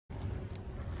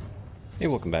Hey,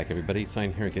 welcome back everybody.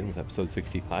 Sign here again with episode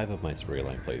 65 of my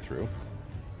storyline playthrough.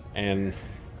 And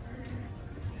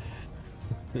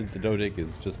the Dodik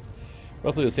is just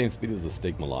roughly the same speed as the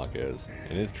Stigma Lock is.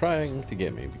 And it's trying to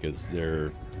get me because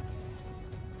they're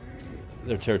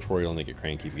territorial and they get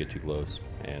cranky if you get too close.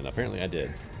 And apparently I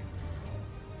did.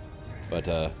 But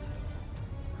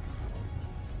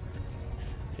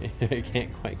it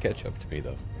can't quite catch up to me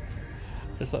though.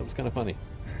 I just thought it was kind of funny.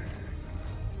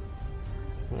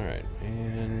 Alright,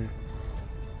 and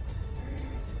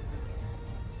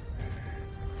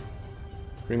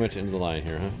pretty much into the line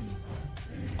here, huh?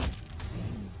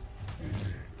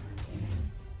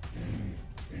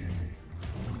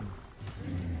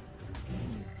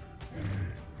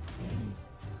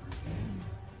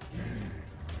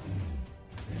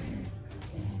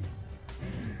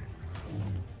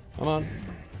 Come on.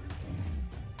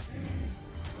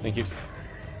 Thank you.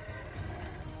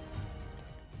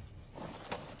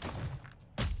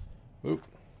 Oop.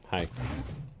 Hi.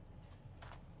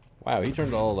 Wow, he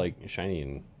turned all like shiny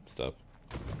and stuff.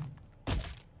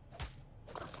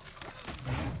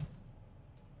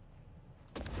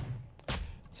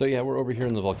 So yeah, we're over here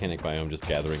in the volcanic biome just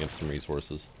gathering up some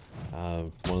resources.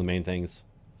 One of the main things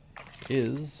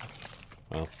is,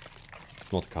 well,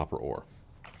 smelted copper ore.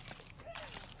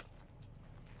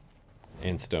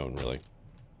 And stone, really.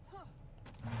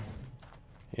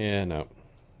 Yeah, no.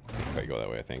 Can't quite go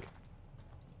that way, I think.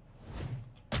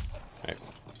 Alright.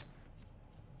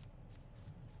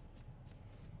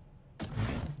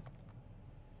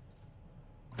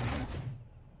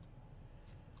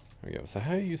 There we go. So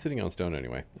how are you sitting on stone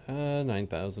anyway?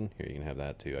 9,000. Here, you can have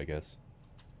that too, I guess.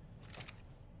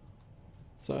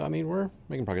 So, I mean, we're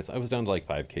making progress. I was down to like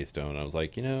 5k stone. I was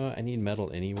like, you know, I need metal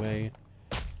anyway.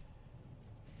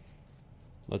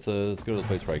 Let's go to the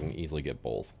place where I can easily get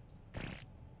both.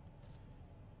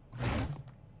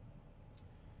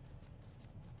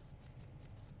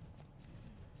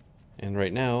 And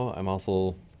right now, I'm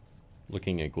also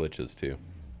looking at glitches too.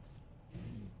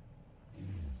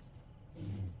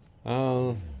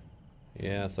 Oh,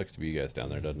 yeah, sucks to be you guys down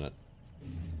there, doesn't it?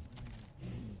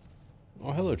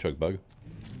 Oh, hello, Chugbug.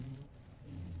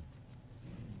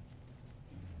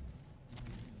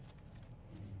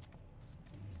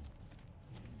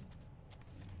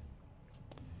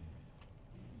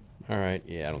 Alright,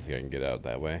 yeah, I don't think I can get out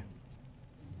that way.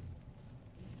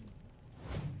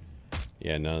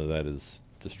 Yeah, none of that is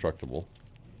destructible.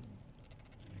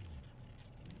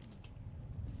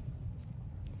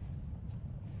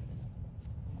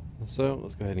 So,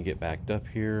 let's go ahead and get backed up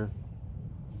here.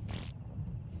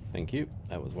 Thank you.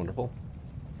 That was wonderful.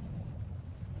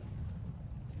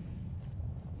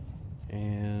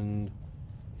 And is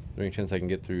there any chance I can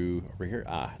get through over here?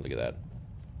 Ah, look at that.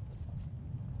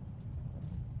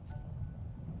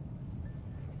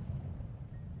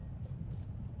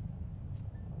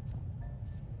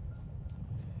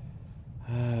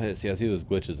 See, I see those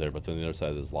glitches there, but on the other side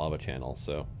of this lava channel,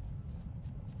 so.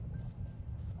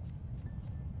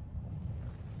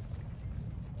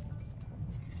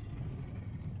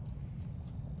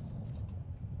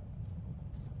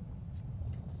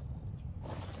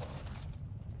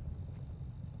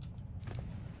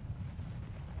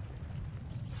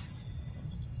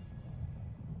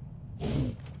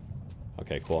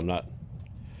 Okay, cool. I'm not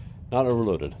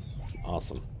overloaded.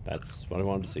 Awesome. That's what I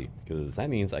wanted to see, because that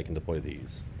means I can deploy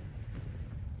these.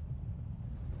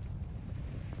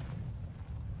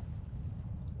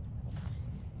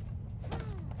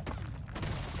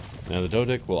 Now the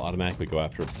Dodik will automatically go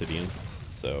after obsidian,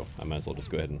 so I might as well just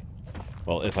go ahead and,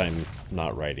 well, if I'm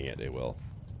not writing it, it will.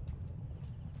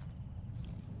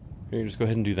 Here, just go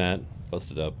ahead and do that,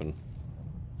 bust it up, and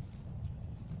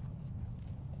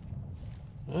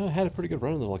I had a pretty good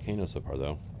run in the volcano so far,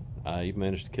 though. I even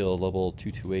managed to kill a level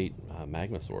 228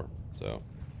 Magmasaur, so.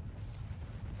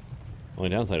 Only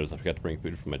downside was I forgot to bring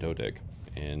food from my Dodik,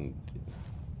 and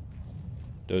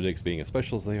Dodiks, being as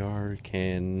special as they are,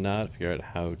 cannot figure out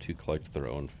how to collect their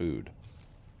own food.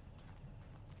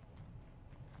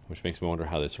 Which makes me wonder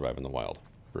how they survive in the wild,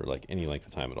 for like any length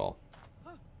of time at all.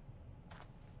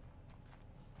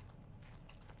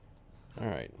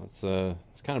 Alright, it's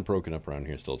kind of broken up around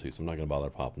here still too, so I'm not going to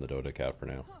bother popping the Dodik out for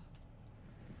now.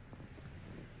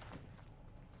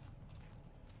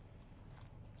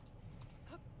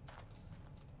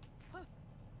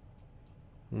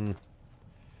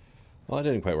 Well, it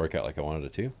didn't quite work out like I wanted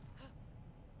it to.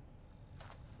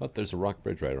 But there's a rock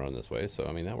bridge right around this way, so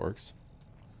I mean that works.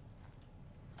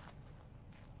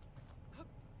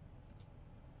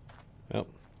 Oh,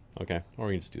 okay. Or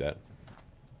we can just do that.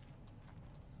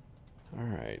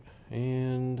 Alright,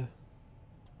 and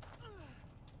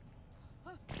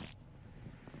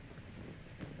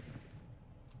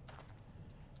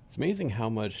It's amazing how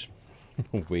much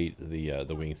weight the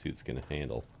wingsuits can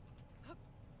handle.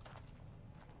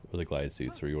 Or the glide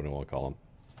suits, or you wouldn't want to call them.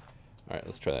 Alright,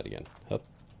 let's try that again. Hup.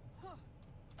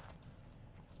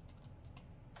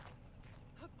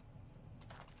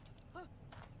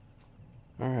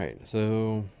 Alright,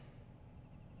 so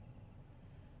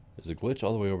there's a glitch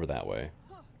all the way over that way,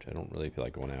 which I don't really feel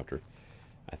like going after.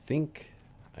 I think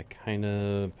I kind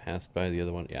of passed by the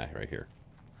other one. Yeah, right here.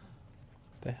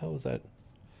 The hell is that?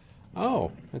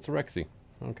 Oh, it's a Rexy.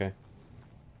 Okay.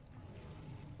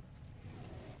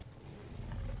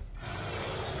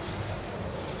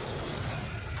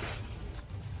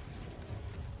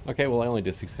 Okay, well I only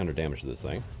did 600 damage to this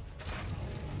thing.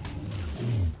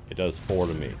 It does 4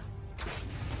 to me.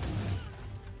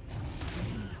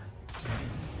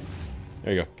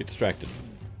 There you go, get distracted.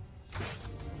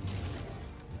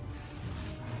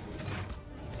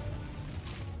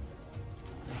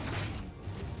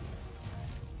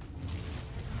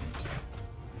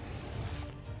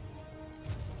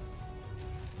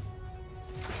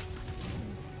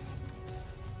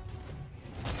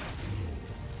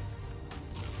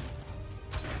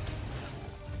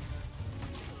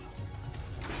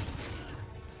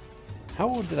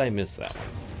 How did I miss that one?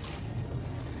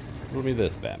 Riddle me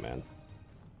this, Batman.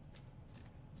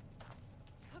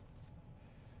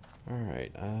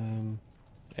 Alright,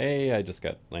 hey, I just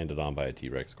got landed on by a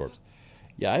T-Rex corpse.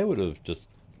 Yeah, I would have just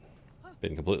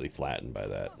been completely flattened by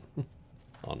that,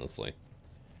 honestly.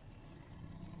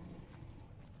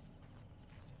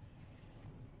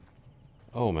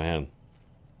 Oh, man.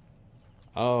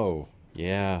 Oh,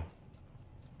 yeah.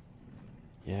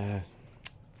 Yeah.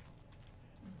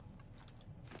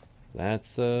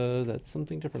 That's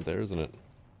something different there, isn't it?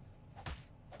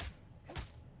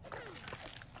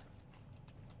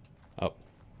 Oh.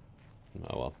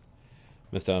 Oh well.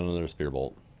 Missed out on another spear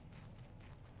bolt.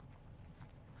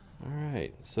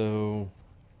 Alright, so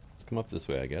let's come up this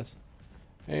way, I guess.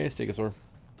 Hey, Stegosaur.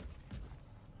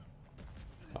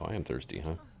 Oh, I am thirsty,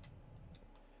 huh?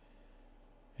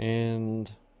 And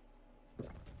there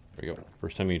we go.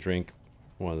 First time you drink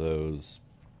one of those,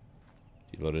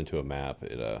 you load into a map,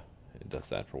 it does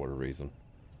that for whatever reason.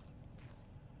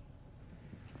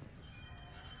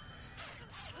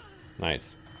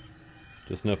 Nice.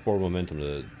 Just enough forward momentum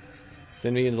to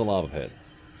send me into the lava pit.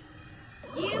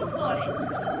 You got it!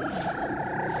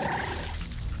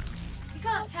 You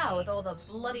can't tell with all the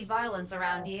bloody violence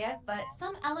around here, but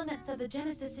some elements of the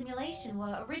Genesis simulation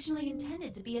were originally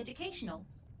intended to be educational.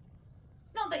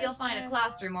 Not that you'll find a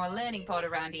classroom or learning pod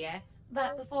around here,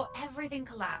 but before everything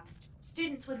collapsed,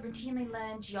 students would routinely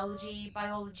learn geology,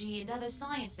 biology, and other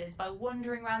sciences by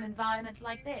wandering around environments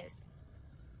like this.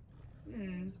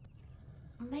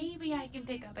 Maybe I can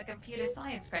pick up a computer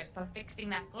science credit for fixing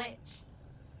that glitch.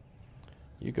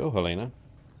 You go, Helena.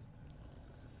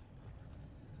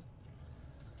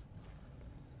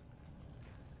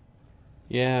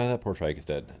 Yeah, that poor trike is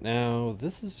dead. Now,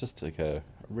 this is just like a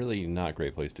really not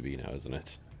great place to be now, isn't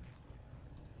it?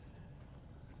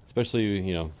 Especially,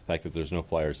 you know, the fact that there's no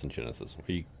flyers in Genesis.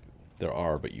 There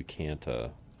are, but you can't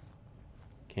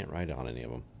ride on any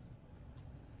of them.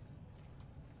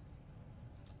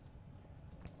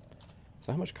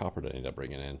 So how much copper did I end up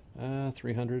bringing in?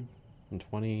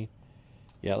 320.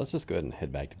 Yeah, let's just go ahead and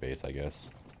head back to base, I guess.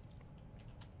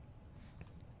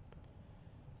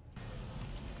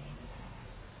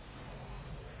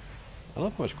 I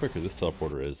love how much quicker this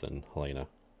teleporter is than Helena.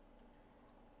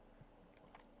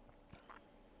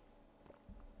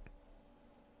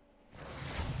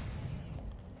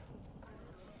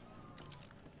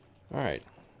 Alright,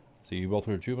 so you both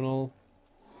are juvenile.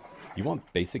 You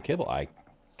want basic kibble? I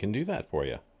can do that for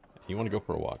you. You want to go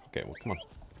for a walk? Okay, well, come on.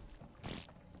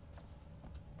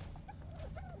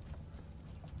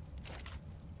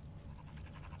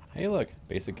 Hey, look,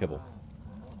 basic kibble.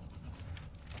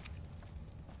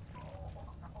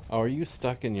 Oh, are you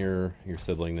stuck in your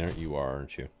sibling there? You are,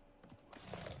 aren't you?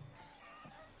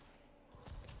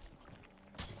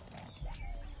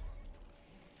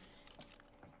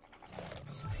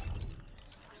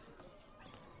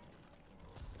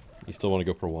 You still want to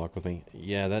go for a walk with me?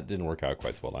 Yeah, that didn't work out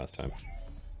quite so well last time.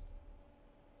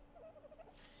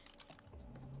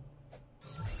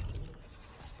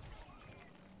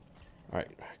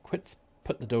 Alright, quit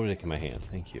putting the dough in my hand.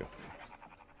 Thank you.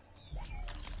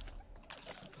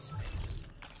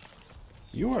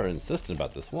 You are insistent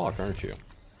about this walk, aren't you?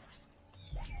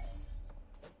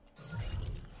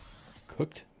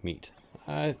 Cooked meat.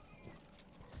 I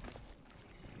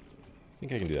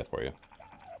think I can do that for you.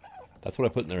 That's what I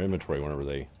put in their inventory whenever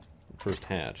they first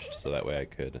hatched, so that way I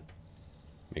could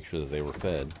make sure that they were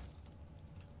fed.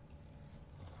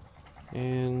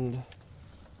 And...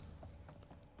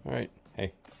 Alright,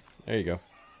 hey, there you go.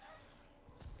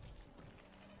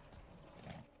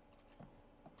 I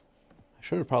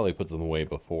should have probably put them away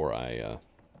before I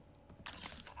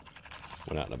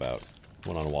went out and about.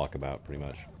 Went on a walkabout, pretty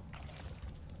much.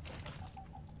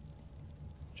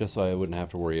 Just so I wouldn't have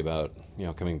to worry about, you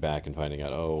know, coming back and finding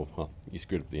out, oh, well, you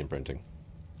screwed up the imprinting.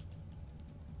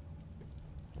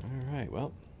 Alright,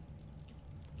 well.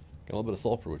 Got a little bit of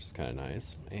sulfur, which is kind of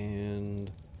nice. And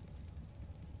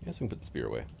I guess we can put the spear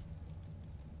away.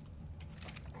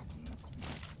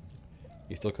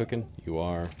 You still cooking? You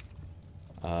are.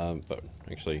 But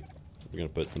actually, we're going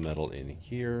to put the metal in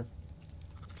here.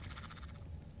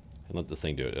 And let this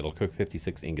thing do it. It'll cook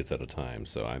 56 ingots at a time,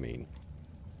 so I mean...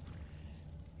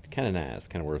 kind of nice,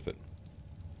 kind of worth it.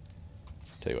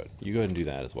 Tell you what, you go ahead and do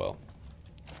that as well.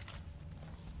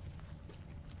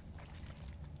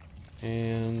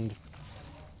 And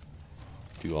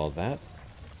do all that.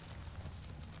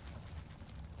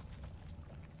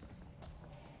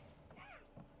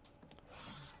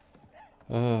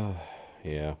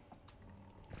 Yeah.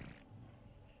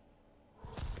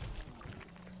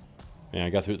 Yeah, I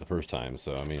got through it the first time,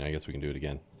 so I mean, I guess we can do it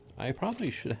again. I probably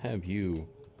should have you...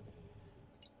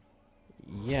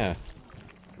 Yeah.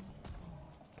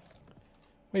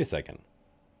 Wait a second.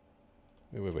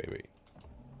 Wait.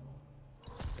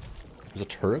 There's a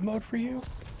turret mode for you?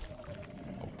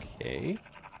 Okay.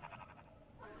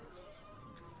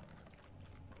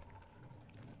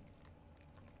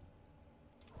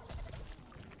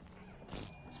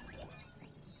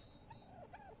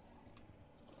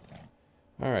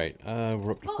 Alright,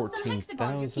 we're up to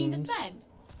 14,000.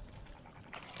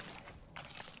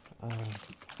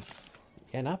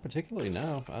 Yeah, not particularly,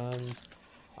 no.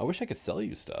 I wish I could sell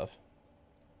you stuff.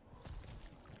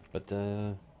 But,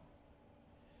 I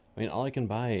mean, all I can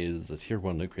buy is a tier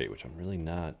 1 loot crate, which I'm really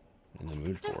not in the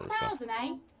mood for. Just browsing,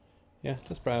 eh? Yeah,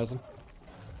 just browsing.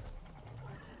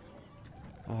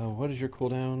 What is your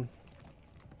cooldown?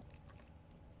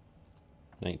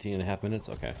 19.5 minutes?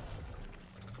 Okay.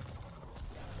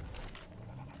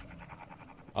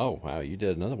 Oh, wow, you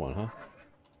did another one, huh?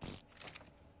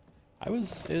 I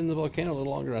was in the volcano a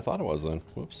little longer than I thought it was then.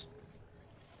 Whoops.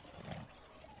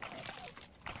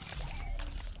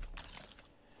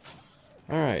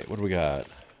 Alright, what do we got?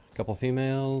 A couple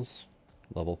females.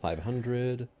 Level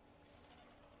 500.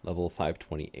 Level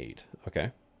 528.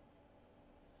 Okay.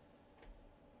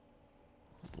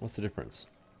 What's the difference?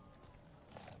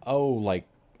 Oh, like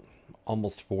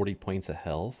almost 40 points of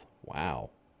health?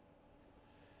 Wow.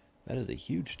 That is a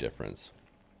huge difference.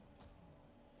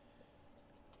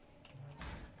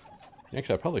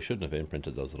 Actually, I probably shouldn't have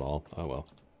imprinted those at all. Oh well.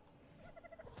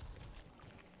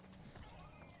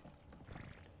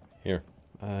 Here.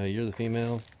 You're the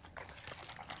female.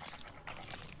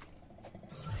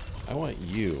 I want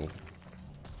you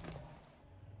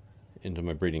into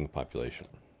my breeding population.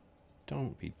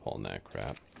 Don't be pulling that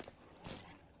crap.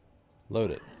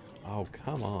 Load it. Oh,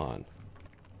 come on.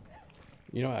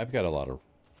 You know, I've got a lot of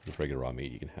just regular raw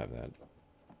meat. You can have that.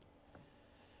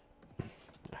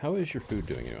 How is your food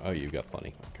doing? Oh, you've got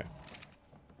plenty. Okay.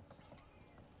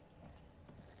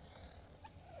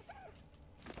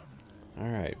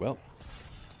 Alright, well.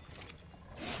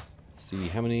 See,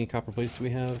 how many copper plates do we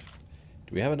have?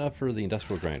 Do we have enough for the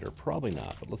industrial grinder? Probably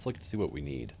not, but let's look to see what we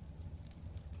need.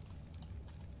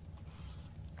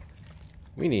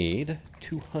 We need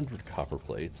 200 copper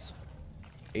plates,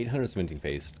 800 cementing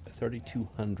paste,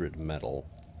 3,200 metal,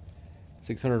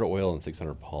 600 oil, and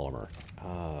 600 polymer.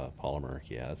 Polymer.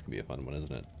 Yeah, that's going to be a fun one,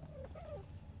 isn't it?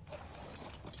 I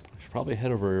should probably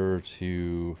head over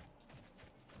to...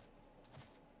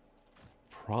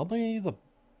 probably the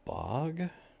bog,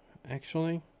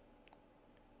 actually.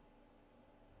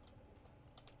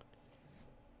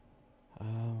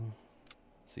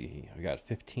 Let's see, I got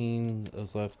 15 of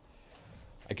those left.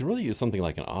 I could really use something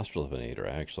like an Australinator,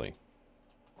 actually.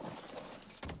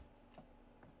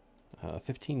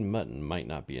 15 mutton might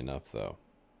not be enough, though.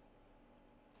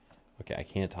 Okay, I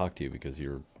can't talk to you because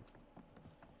you're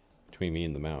between me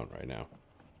and the mount right now.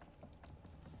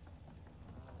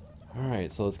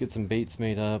 Alright, so let's get some baits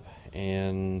made up,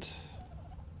 and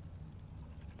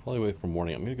probably wait for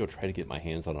morning. I'm going to go try to get my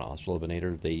hands on an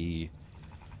Australinator. They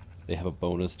have a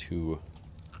bonus to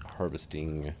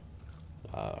harvesting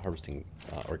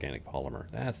organic polymer.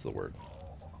 That's the word.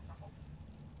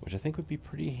 Which I think would be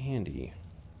pretty handy.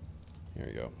 Here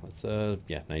we go. Let's,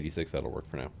 yeah, 96, that'll work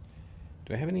for now.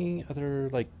 Do I have any other,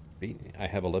 like, bait? I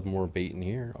have 11 more bait in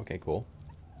here. Okay, cool.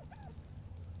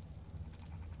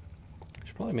 I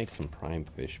should probably make some prime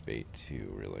fish bait,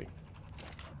 too, really.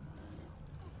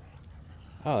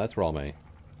 Oh, that's where all my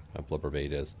blubber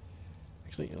bait is.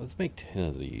 Actually, let's make 10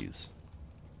 of these.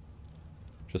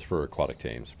 Just for aquatic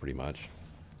tames, pretty much.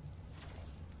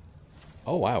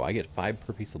 Oh wow, I get 5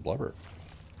 per piece of blubber.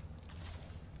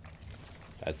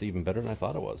 That's even better than I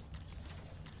thought it was.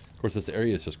 Of course, this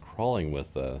area is just crawling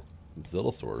with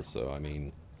Zillosaurs, so I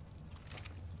mean...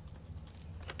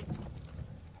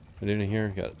 And in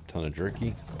here, got a ton of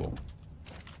jerky. Cool.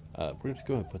 We're going to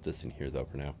go ahead and put this in here, though,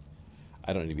 for now.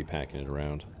 I don't need to be packing it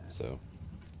around, so...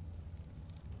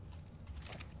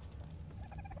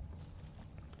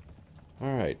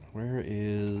 Alright, where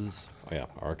is... Oh yeah,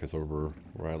 Ark is over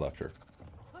where I left her.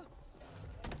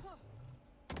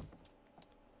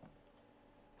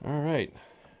 Alright,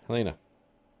 Helena.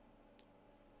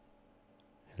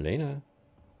 Helena?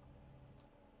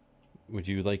 Would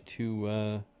you like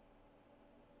to,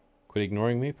 quit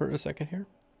ignoring me for a second here?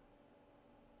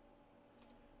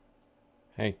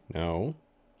 Hey, no.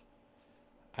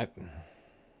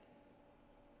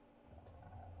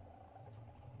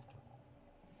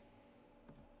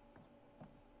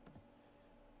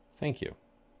 Thank you.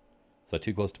 Is that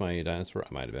too close to my dinosaur?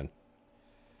 I might have been.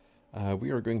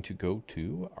 We are going to go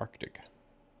to Arctic.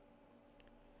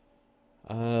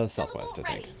 Southwest, I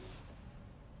think.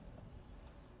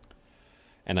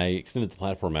 And I extended the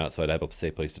platform out so I'd have a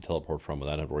safe place to teleport from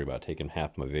without having to worry about taking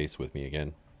half my base with me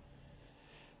again.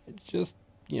 Just,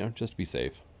 you know, just to be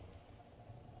safe.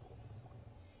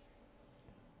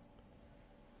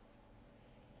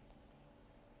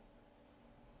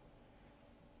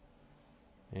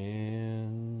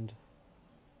 And...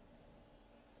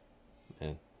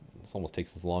 Man, this almost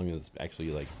takes as long as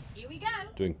actually, like, here we go.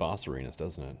 Doing boss arenas,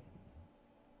 doesn't it?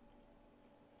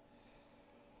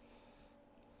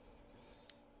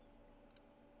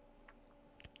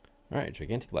 Alright,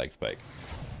 gigantic lag spike.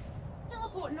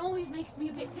 Teleporting always makes me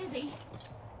a bit dizzy.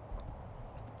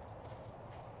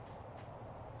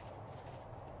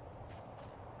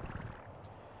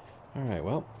 Alright,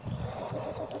 well.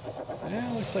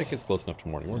 Yeah, looks like it's close enough to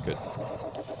morning. We're good.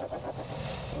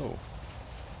 Oh.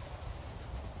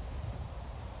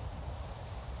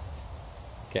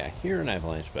 Okay, I hear an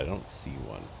avalanche, but I don't see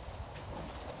one.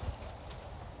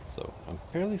 So, I'm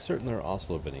fairly certain there are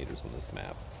also eliminators on this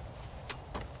map.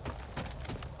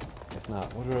 If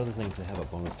not, what are other things that have a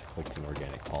bonus to collecting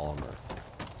organic polymer?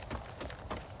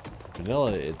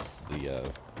 Vanilla, it's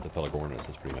the Pelagornis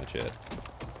is pretty much it.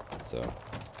 So,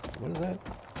 what is that?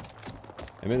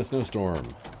 I'm in a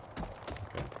snowstorm.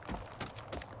 Okay.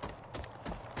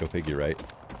 Go figure, right?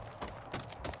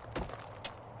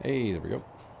 Hey, there we go.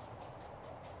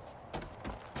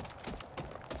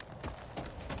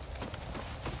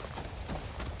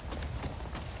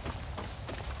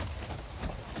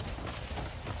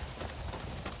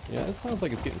 Yeah, it sounds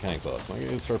like it's getting kind of close. I'm going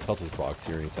to start pelting rocks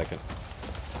here in a second.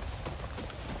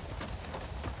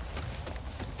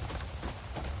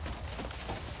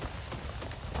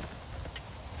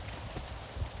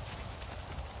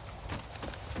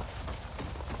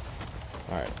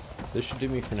 Alright, this should do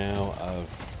me for now.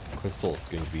 Crystal is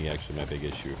going to be actually my big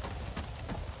issue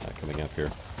coming up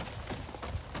here.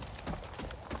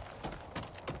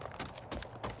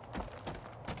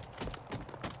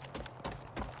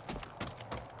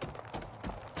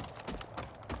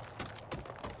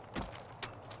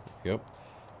 Yep,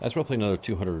 that's roughly another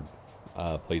 200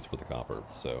 plates worth of copper,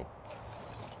 so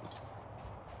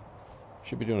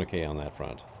should be doing okay on that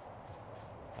front.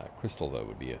 Crystal, though,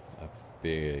 would be a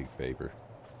big favor.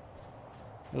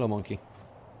 Hello, monkey.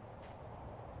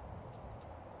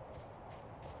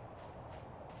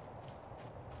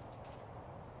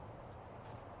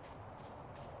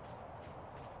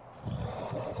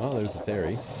 Oh, there's the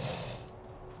ferry.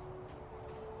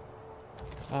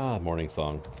 Ah, morning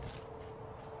song.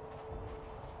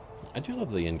 I do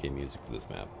love the in-game music for this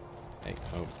map. Hey,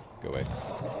 oh, go away.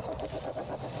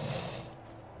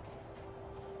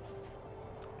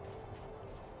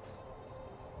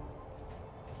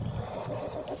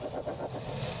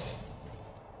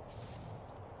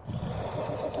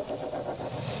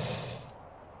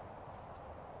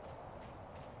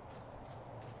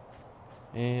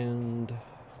 And...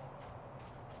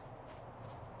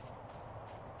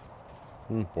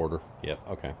 border. Yep,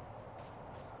 okay.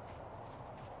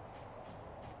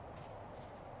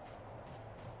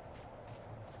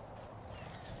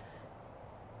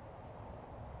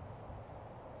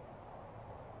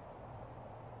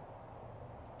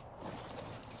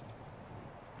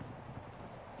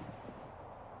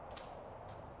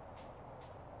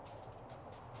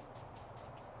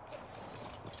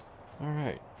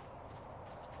 Alright.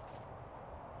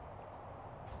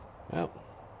 Well,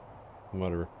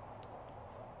 whatever.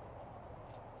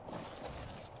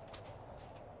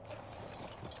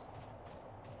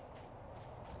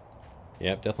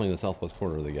 Yep, definitely in the southwest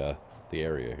corner of the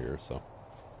area here, so.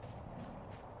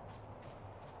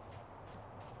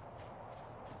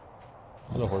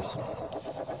 Hello, horse.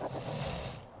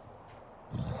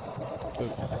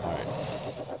 Alright.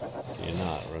 Can you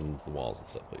not run into the walls and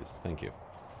stuff, please? Thank you.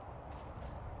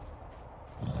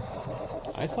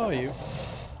 I saw you.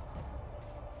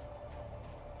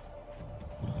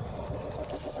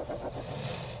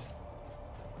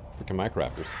 Freaking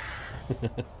microraptors.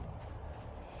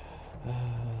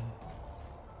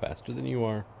 Faster than you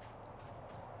are.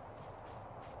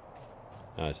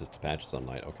 Oh, it's just a patch of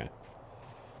sunlight. Okay.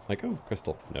 Like, oh,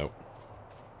 crystal. Nope.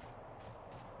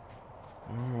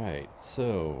 Alright,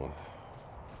 so...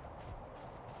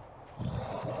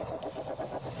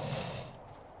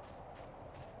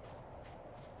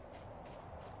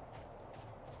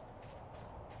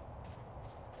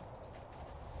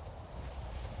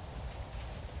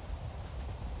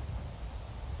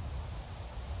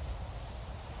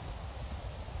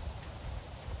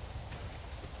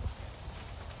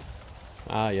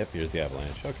 Ah, yep, here's the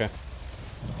avalanche. Okay.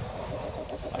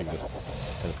 I can just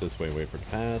head this way, wait for it to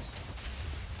pass.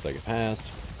 Looks like it passed.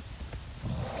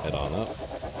 Head on up.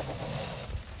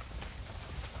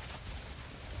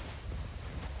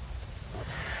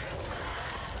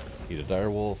 Eat a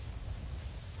direwolf.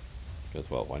 Guess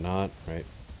well, why not, right?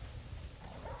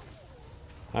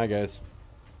 Hi, guys.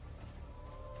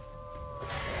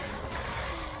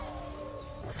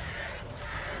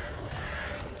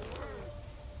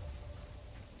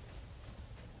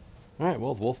 Alright,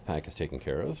 well, the wolf pack is taken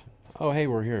care of. Oh, hey,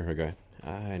 we're here, okay.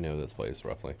 I know this place,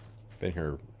 roughly. Been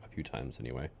here a few times,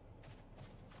 anyway.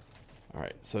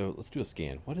 Alright, so let's do a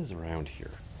scan. What is around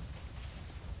here?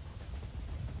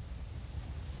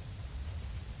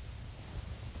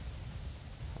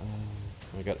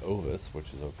 I got Ovis,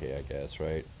 which is okay, I guess,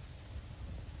 right?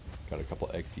 Got a couple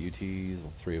XUTs,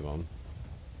 well, 3 of them.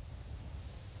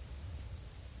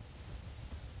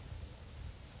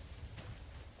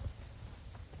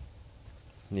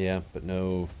 Yeah, but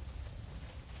no...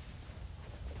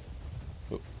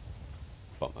 Oop.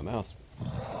 Bumped my mouse.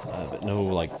 But no,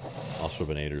 like,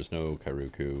 Ostrobinators, no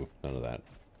Kairuku, none of that.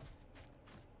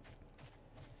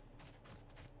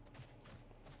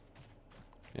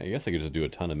 Yeah, I guess I could just do a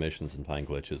ton of missions and find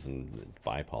glitches and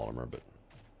buy polymer, but...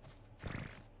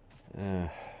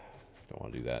 don't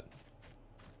want to do that.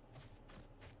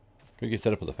 Could get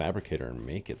set up with a fabricator and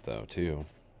make it, though, too.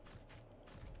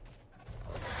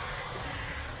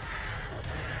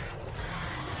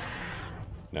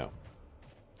 No.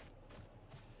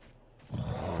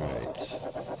 Alright.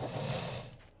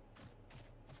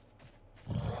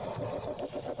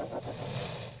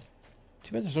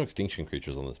 Too bad there's no extinction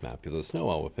creatures on this map, because the snow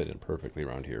owl would fit in perfectly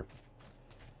around here.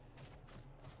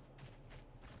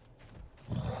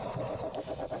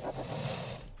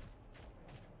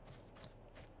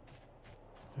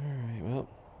 Alright, well.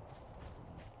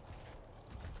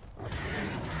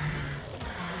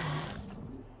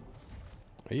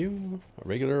 Are you a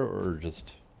regular or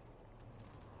just...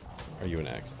 Are you an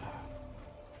X?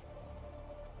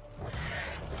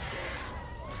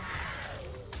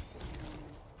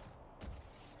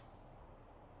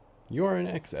 You are an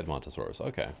X Edmontosaurus,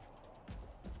 okay.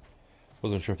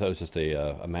 Wasn't sure if that was just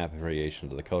a map variation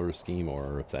to the color scheme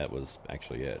or if that was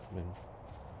actually it. I mean,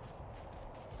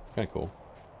 kind of cool.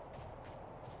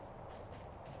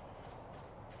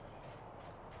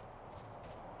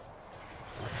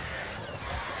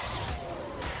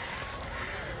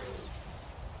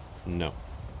 No.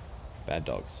 Bad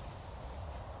dogs.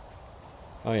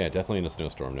 Oh yeah, definitely in a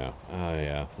snowstorm now. Oh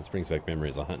yeah, this brings back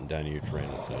memories of hunting down your terrain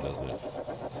in the snow, doesn't it?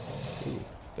 Ooh,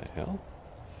 what the hell?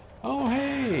 Oh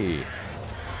hey!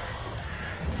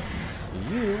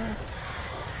 You are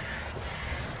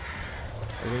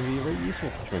going to be very useful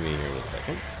for me here in a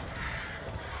second.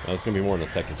 Well, it's going to be more in a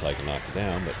second till I can knock you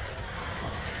down, but...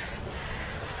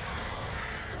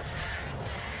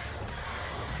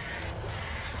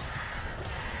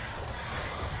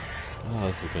 Oh,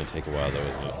 this is going to take a while, though,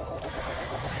 isn't it?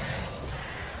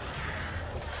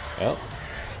 Well.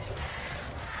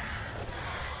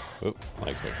 Oop, I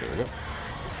expect, there we go.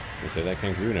 I say that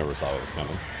kangaroo never saw what was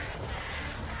coming.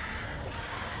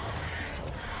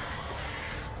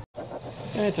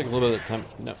 Yeah, it took a little bit of time.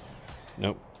 No.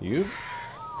 Nope. You?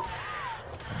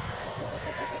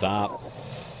 Stop.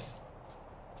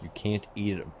 You can't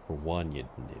eat it for one, you...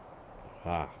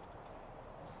 Ah.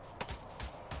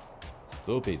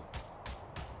 Stupid.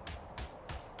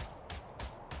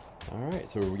 Alright,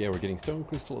 so yeah, we're getting stone,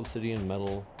 crystal, obsidian,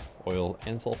 metal, oil,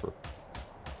 and sulfur.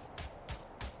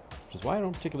 Which is why I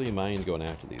don't particularly mind going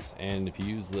after these. And if you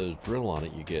use the drill on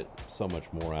it, you get so much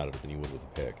more out of it than you would with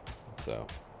a pick. So,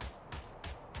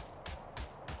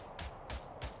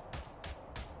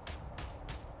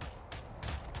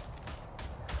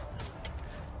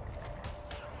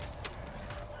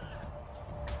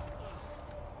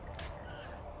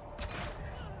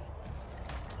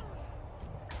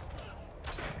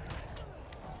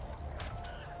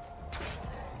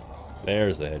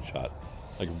 There's the headshot.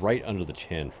 Like right under the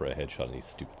chin for a headshot on these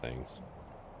stupid things.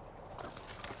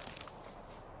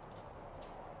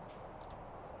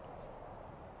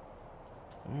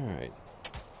 Alright.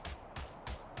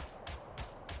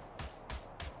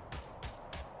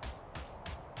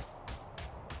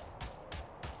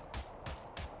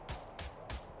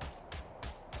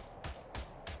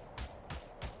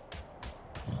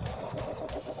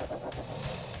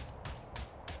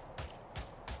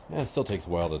 Yeah, it still takes a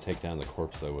while to take down the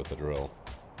corpse though with the drill,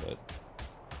 but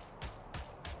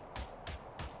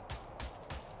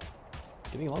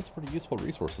getting lots of pretty useful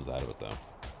resources out of it though.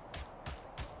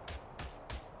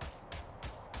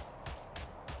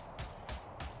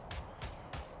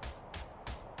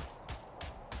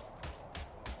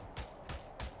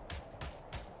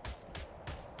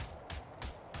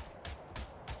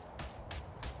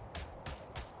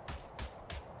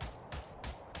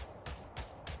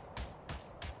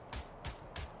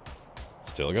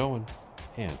 Still going.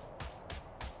 Man.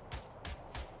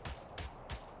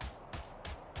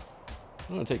 It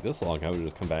wouldn't take this long. I would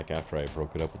just come back after I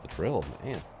broke it up with the drill.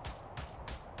 Man.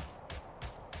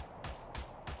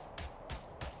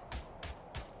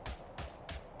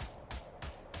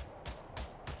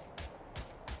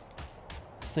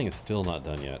 This thing is still not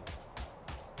done yet.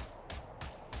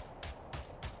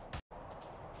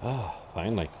 Ah,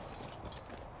 finally.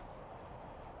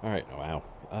 Alright, wow.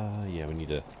 Yeah, we need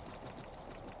to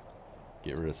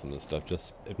get rid of some of this stuff.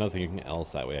 Just, if nothing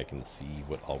else, that way I can see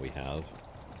what all we have.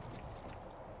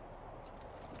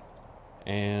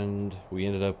 And we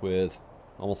ended up with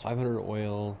almost 500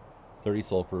 oil, 30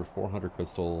 sulfur, 400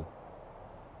 crystal,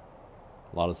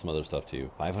 a lot of some other stuff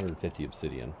too. 550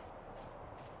 obsidian.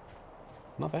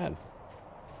 Not bad.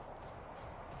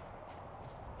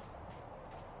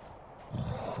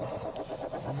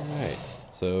 Alright,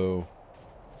 so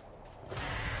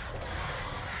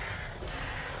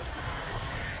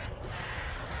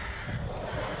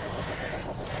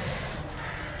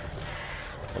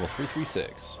level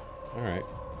 336. Alright.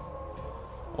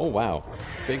 Oh wow.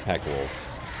 Big pack of wolves.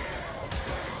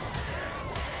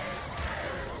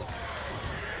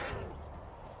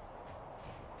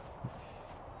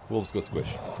 Wolves go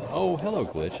squish. Oh, hello,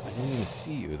 Glitch. I didn't even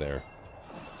see you there.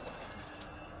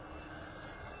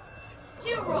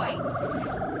 Too right.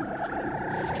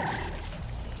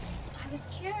 I was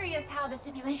curious how the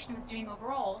simulation was doing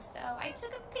overall, so I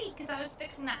took a peek as I was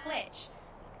fixing that glitch.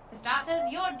 For starters,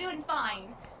 you're doing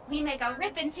fine. We make a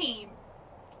ripping team.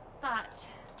 But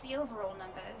the overall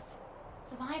numbers.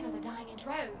 Survivors are dying in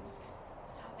droves.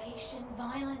 Starvation,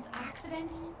 violence,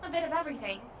 accidents, a bit of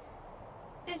everything.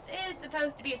 This is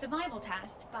supposed to be a survival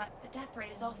test, but the death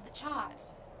rate is off the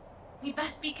charts. We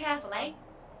best be careful, eh?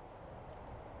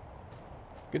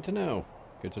 Good to know.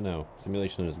 Good to know.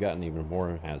 Simulation has gotten even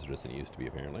more hazardous than it used to be,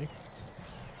 apparently.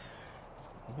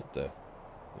 What the?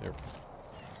 There.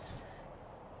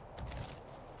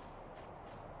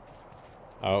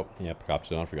 Oh, yeah,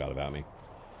 Procoptodon forgot about me.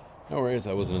 No worries,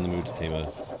 I wasn't in the mood to tame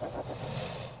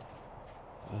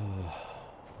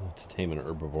an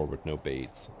herbivore with no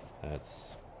baits.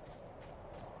 That's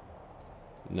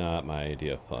not my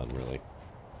idea of fun, really.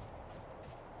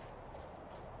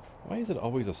 Why is it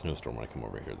always a snowstorm when I come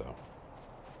over here, though?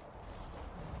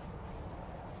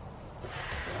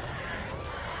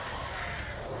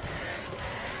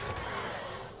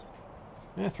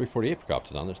 Yeah, 348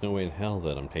 Procoptodon. There's no way in hell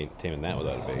that I'm taming that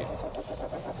without a bait.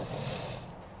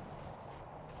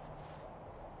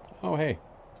 Oh, hey.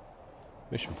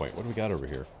 Mission point. What do we got over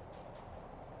here?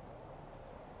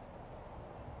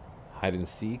 Hide and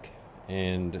Seek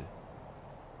and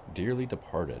Dearly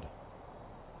Departed.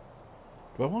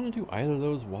 Do I want to do either of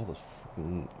those while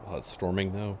it's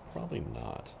storming, though? Probably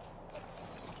not.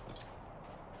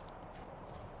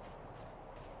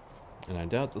 And I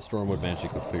doubt the storm would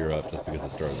magically clear up just because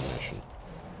it started the mission.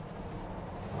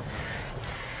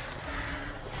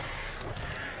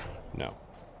 No.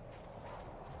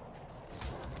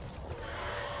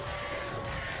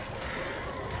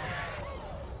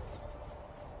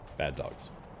 Bad dogs.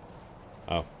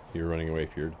 Oh, you're running away,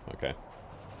 feared? Okay.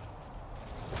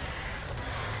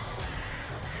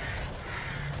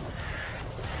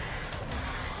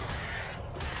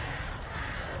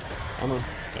 Come on.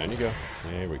 Down you go.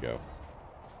 There we go.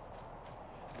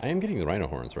 I am getting the rhino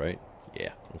horns, right?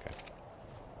 Yeah, okay.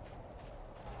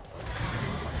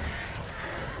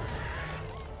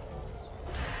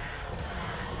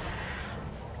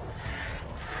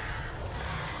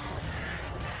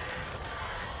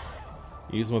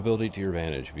 Use mobility to your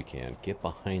advantage if you can. Get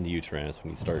behind the Uteranus when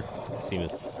you start seeing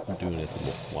us doing this in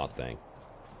this squat thing.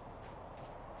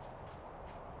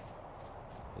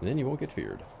 And then you won't get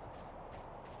feared.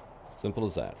 Simple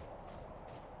as that.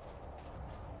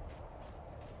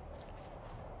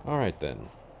 Alright then.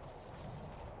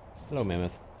 Hello,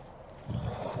 Mammoth.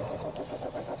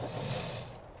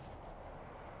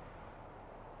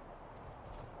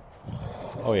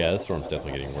 Oh yeah, this storm's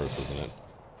definitely getting worse, isn't it?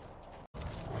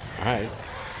 Alright.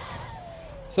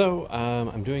 So,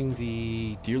 I'm doing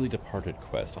the Dearly Departed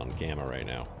quest on Gamma right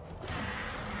now.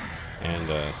 And,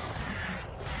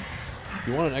 if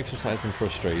you want an exercise in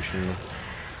frustration,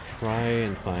 try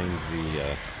and find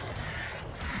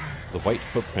the white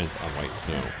footprints on white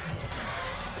snow.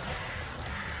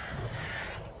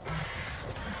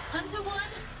 Hunter 1,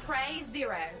 Prey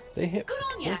 0. They hit Good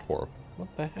on ya. What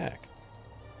the heck?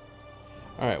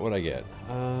 Alright, what'd I get?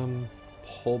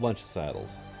 Whole bunch of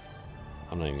saddles.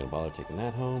 I'm not even gonna bother taking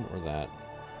that home or that.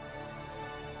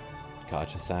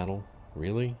 Gotcha saddle?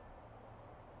 Really?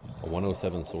 A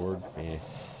 107 sword? Eh.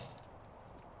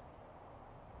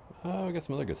 Oh, I got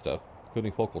some other good stuff,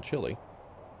 including focal chili.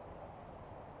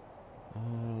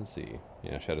 Let's see.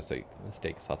 Yeah, shadow steak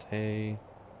saute.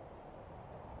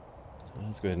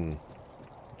 Let's go ahead and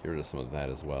get rid of some of that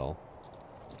as well.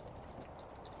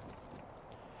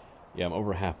 Yeah, I'm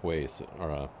over halfway,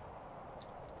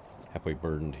 halfway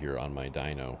burdened here on my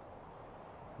dino.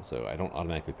 So I don't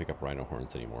automatically pick up rhino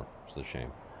horns anymore, which is a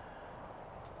shame.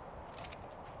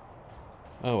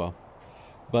 Oh well.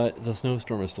 But the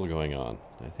snowstorm is still going on.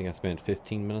 I think I spent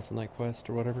 15 minutes on that quest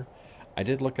or whatever. I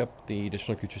did look up the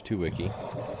Additional Creatures 2 wiki,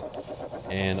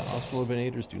 and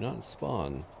Australopithecus do not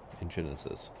spawn in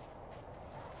Genesis.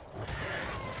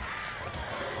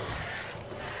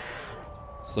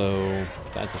 So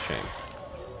that's a shame.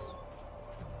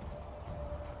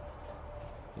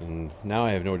 And now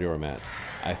I have no idea where I'm at.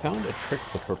 I found a trick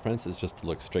with the footprints is just to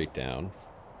look straight down,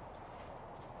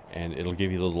 and it'll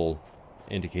give you a little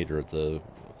indicator at the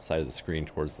side of the screen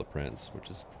towards the prints, which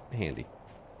is handy.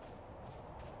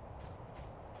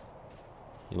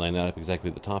 You line that up exactly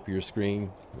at the top of your screen,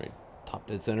 right top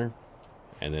dead center,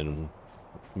 and then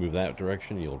move that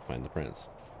direction, you'll find the prints.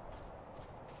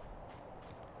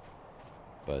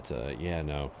 But yeah,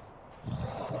 no.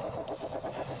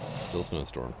 Still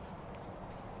snowstorm.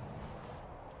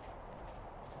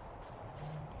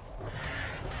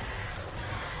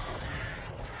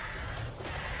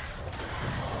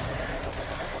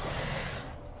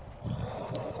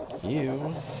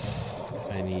 You,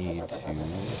 I need to...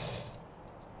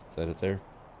 Is that it there?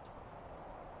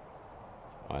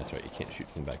 Oh, that's right, you can't shoot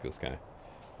from the back of this guy.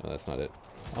 No, that's not it.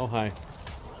 Oh, hi.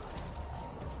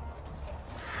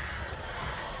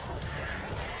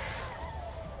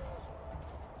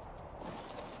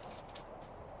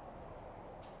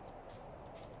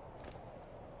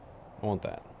 I want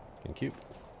that. Thank you.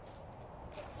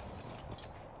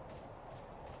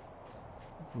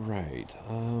 Right.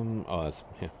 Oh, that's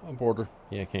a border.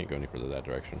 Yeah, I can't go any further that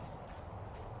direction.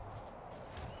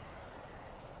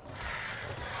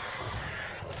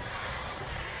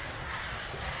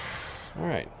 All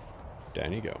right,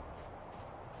 down you go.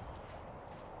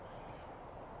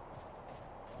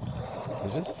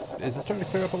 Is this starting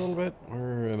to clear up a little bit,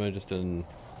 or am I just in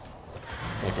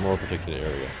like a more protected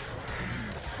area?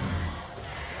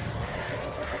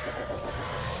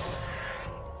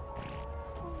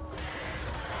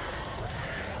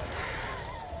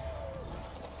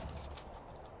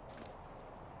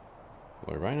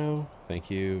 Boy, Rhino,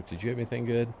 thank you. Did you have anything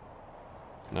good?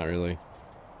 Not really.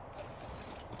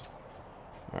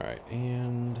 Alright,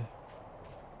 and...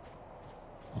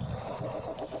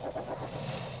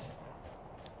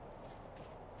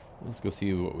 let's go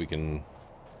see what we can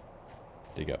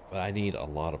dig up. I need a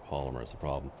lot of polymer, is the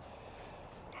problem.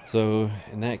 So,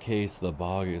 in that case, the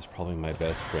bog is probably my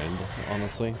best friend,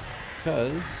 honestly.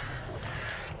 Because...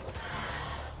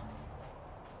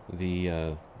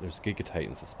 there's Giga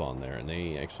Titans that spawn there, and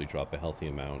they actually drop a healthy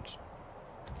amount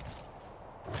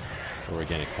of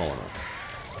organic polymer.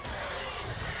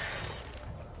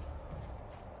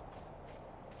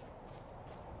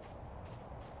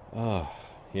 Oh,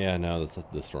 yeah, no,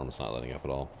 this storm is not letting up at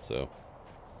all, so...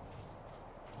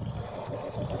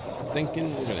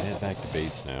 thinking we're gonna head back to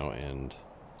base now and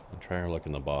try our luck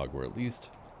in the bog, where at least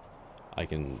I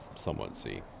can somewhat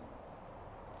see.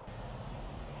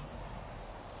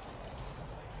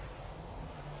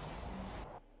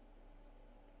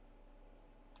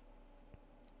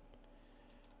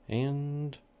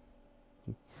 And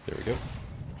there we go.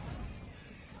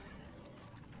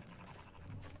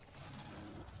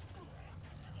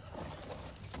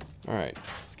 Alright,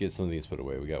 let's get some of these put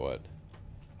away. We got what?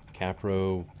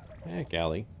 Capro,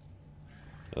 galley.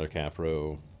 Another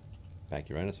Capro,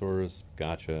 Pachyrhinosaurus,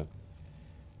 gotcha.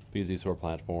 Plesiosaur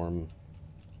platform.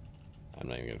 I'm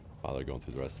not even gonna bother going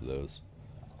through the rest of those.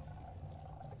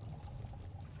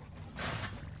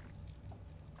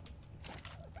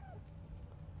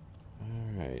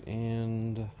 Alright,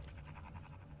 and...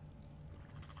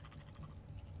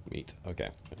 meat. Okay,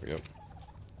 there we go.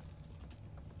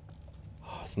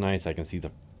 Oh, it's nice, I can see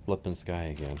the flipping sky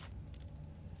again.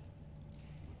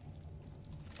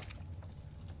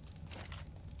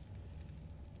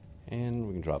 And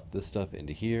we can drop this stuff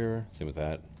into here. Same with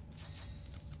that.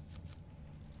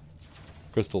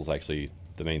 Crystal's actually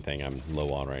the main thing I'm low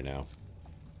on right now.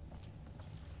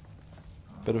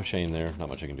 Bit of a shame there. Not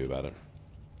much I can do about it.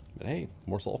 But hey,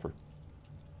 more sulfur.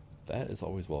 That is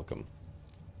always welcome.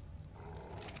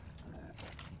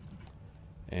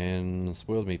 And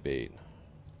spoiled meat bait.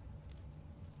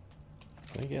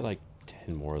 Can I get like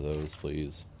 10 more of those,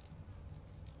 please?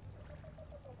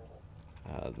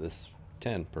 This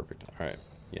 10, perfect. Alright,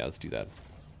 yeah, let's do that.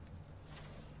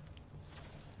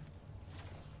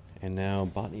 And now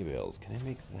botany bales. Can I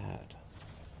make that?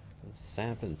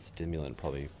 Sap and stimulant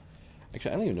probably.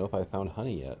 Actually, I don't even know if I found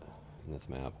honey yet in this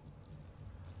map.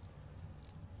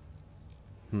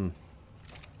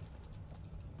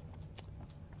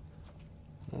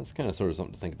 That's kind of sort of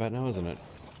something to think about now, isn't it?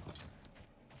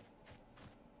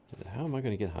 How am I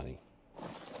going to get honey?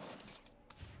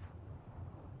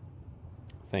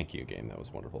 Thank you, game. That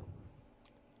was wonderful.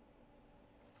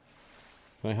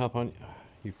 Can I hop on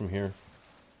you from here?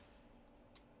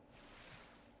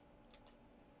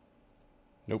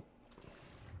 Nope.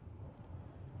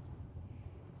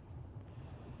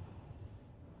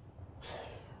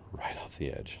 Right off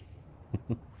the edge.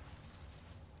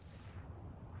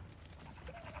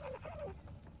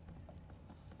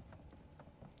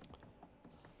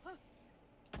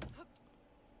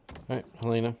 Alright,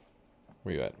 Helena,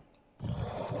 where you at?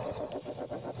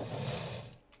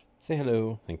 Say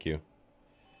hello. Thank you.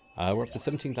 We're up to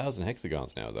 17,000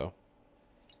 hexagons now, though.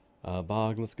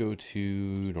 Bog, let's go to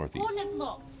northeast. Coordinates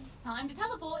locked. Time to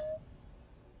teleport.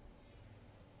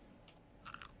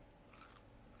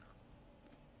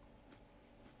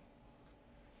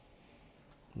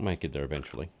 Might get there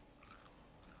eventually.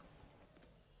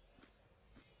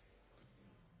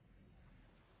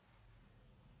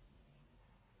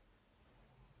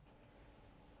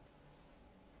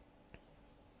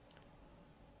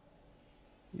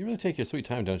 You really take your sweet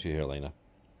time, don't you, Helena?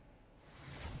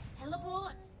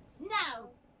 Teleport now.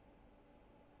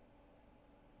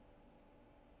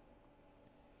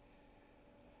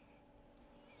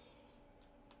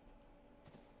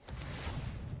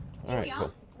 All right,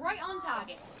 cool. Right on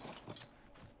target.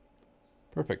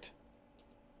 Perfect.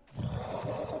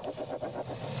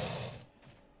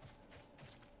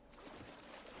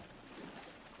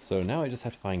 So now I just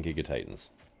have to find Giga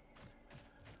Titans.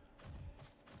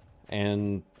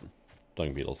 And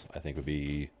dung beetles, I think, would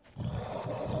be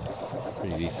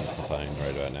pretty decent to find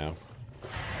right about now.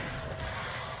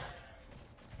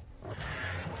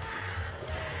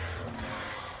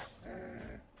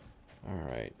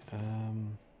 Alright,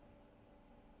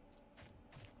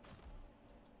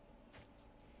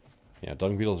 yeah,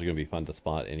 dung beetles are going to be fun to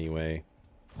spot anyway.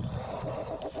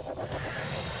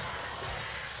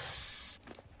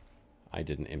 I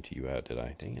didn't empty you out, did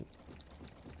I? Dang it.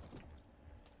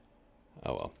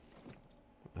 Oh well.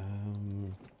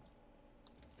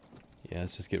 Yeah,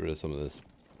 let's just get rid of some of this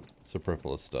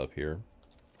superfluous stuff here.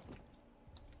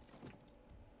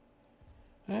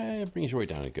 It brings your weight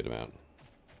down a good amount.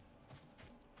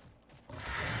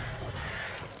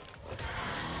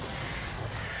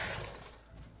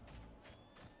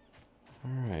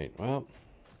 Alright, well.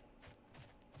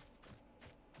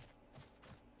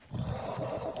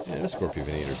 Yeah, there's scorpion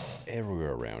eaters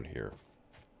everywhere around here.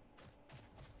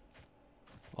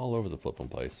 All over the flippin'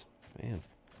 place. Man.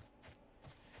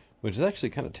 Which is actually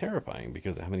kind of terrifying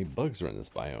because of how many bugs are in this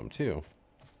biome, too.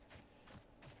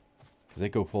 Because they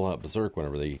go full out berserk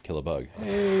whenever they kill a bug.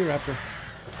 Hey, raptor.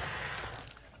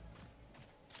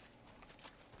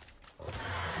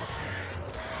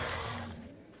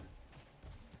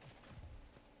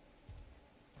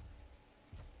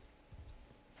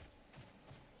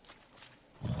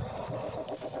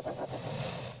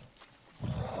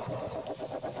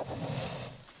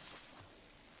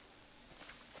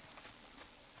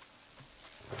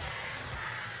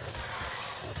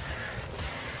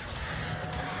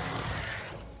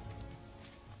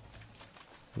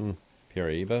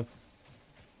 Eva.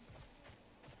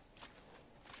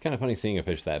 It's kind of funny seeing a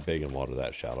fish that big in water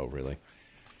that shallow, really.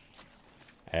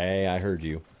 Hey, I heard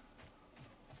you.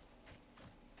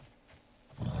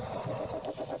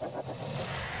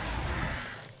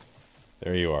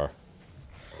 There you are.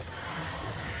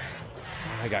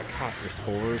 I got caught your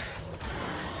spores.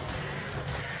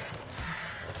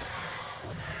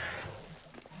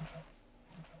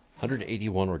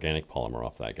 181 organic polymer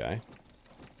off that guy.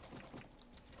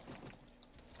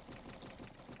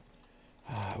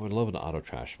 I would love an auto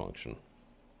trash function.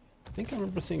 I think I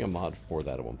remember seeing a mod for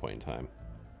that at one point in time.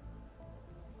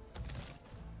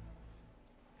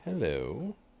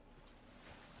 Hello.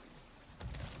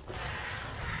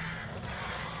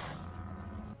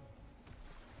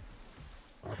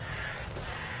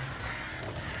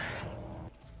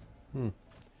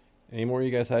 Any more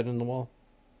you guys hiding in the wall?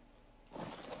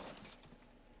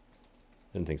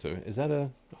 Didn't think so. Is that a...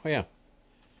 Oh, yeah.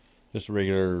 Just a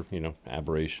regular, you know,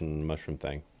 aberration mushroom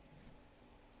thing.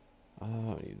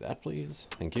 Need that, please.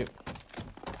 Thank you.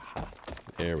 Aha.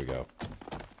 There we go.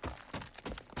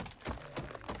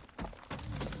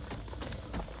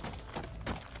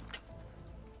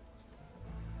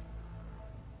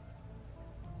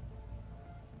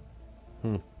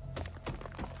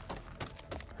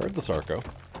 Heard the Sarco.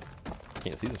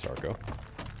 Can't see the Sarco.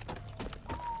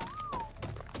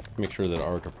 Make sure that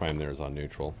Arca Prime there is on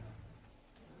neutral.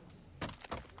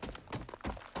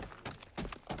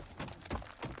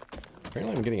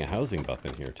 Apparently I'm getting a housing buff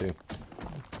in here too.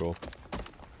 Cool.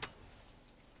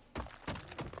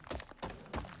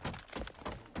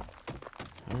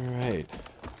 Alright.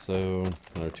 So,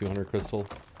 another 200 crystal.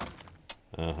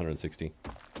 160.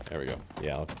 There we go.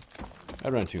 Yeah,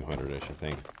 I'd run 200-ish, I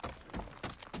think.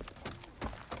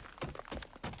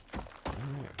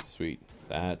 Alright, sweet.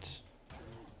 That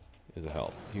is a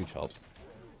help. Huge help.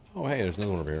 Oh, hey, there's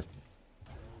another one over here.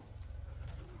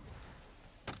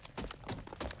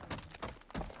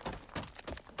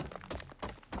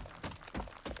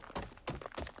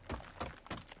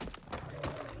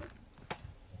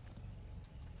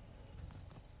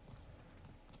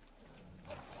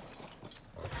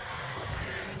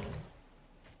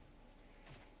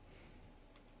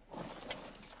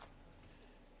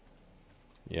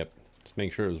 Yep, just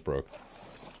make sure it was broke.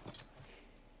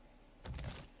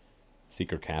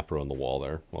 Secret capro on the wall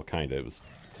there. Well, kinda. It was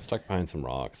stuck behind some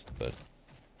rocks, but...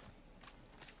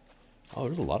 Oh,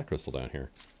 there's a lot of crystal down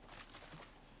here.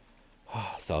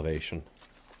 Ah, salvation.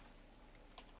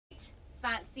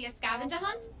 Fancy a scavenger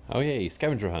hunt? Oh, yay,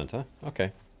 scavenger hunt, huh?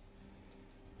 Okay.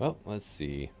 Well, let's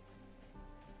see.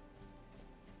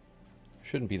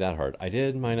 Shouldn't be that hard. I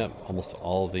did mine up almost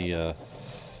all the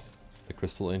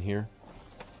crystal in here.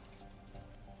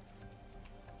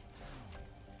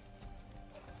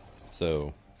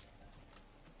 So,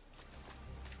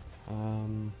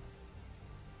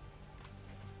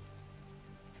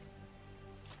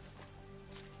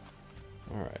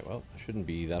 alright, well, it shouldn't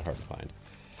be that hard to find.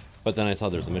 But then I saw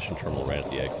there's a mission terminal right at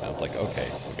the exit, and I was like, okay,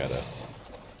 we gotta...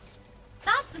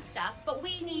 That's the stuff, but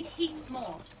we need heaps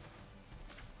more.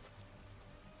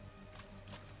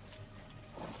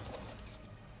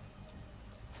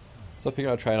 So I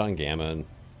figured I'd try it on Gamma, and...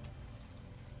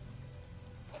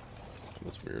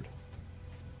 That's weird.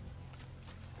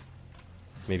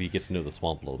 Maybe you get to know the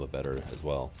swamp a little bit better as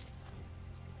well.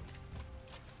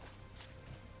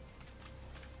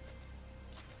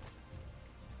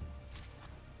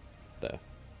 There.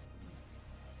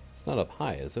 It's not up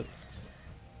high, is it?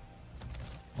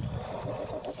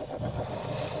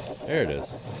 There it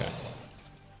is. Okay.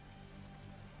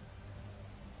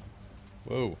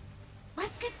 Whoa.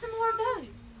 Let's get some more of those.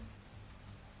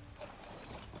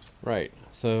 Right.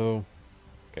 So...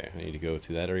 Okay, I need to go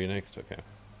to that area next? Okay.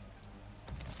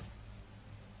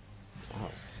 Wow.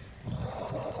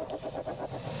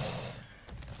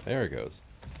 There it goes.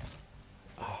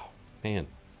 Oh, man.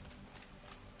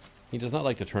 He does not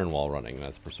like to turn while running,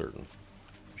 that's for certain.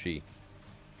 She.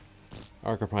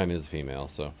 Arca Prime is female,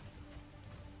 so...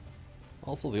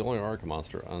 Also the only Arca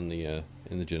monster on the,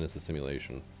 in the Genesis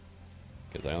simulation.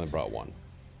 Because I only brought one.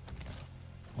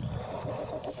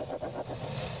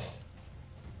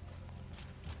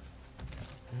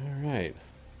 Alright.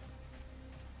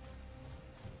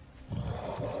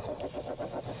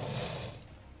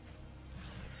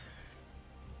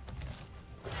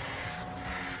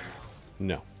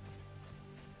 No.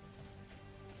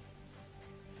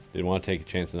 Didn't want to take a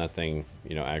chance on that thing,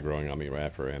 you know, aggroing on me right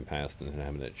after I ran past and then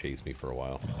having it chase me for a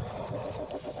while.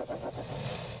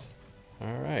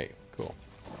 Alright, cool.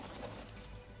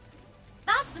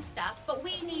 That's the stuff, but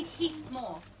we need heaps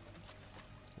more.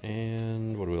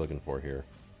 And what are we looking for here?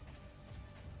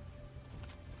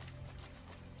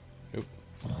 Oop.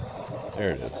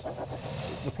 There it is.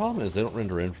 The problem is they don't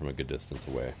render in from a good distance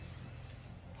away.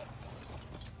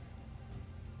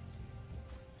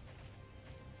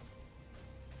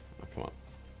 Oh, come on.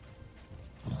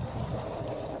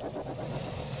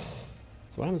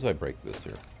 So what happens if I break this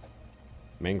here?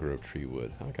 Mangrove tree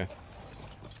wood. Okay.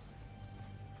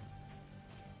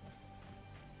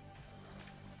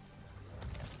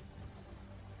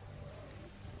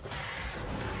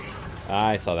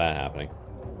 I saw that happening.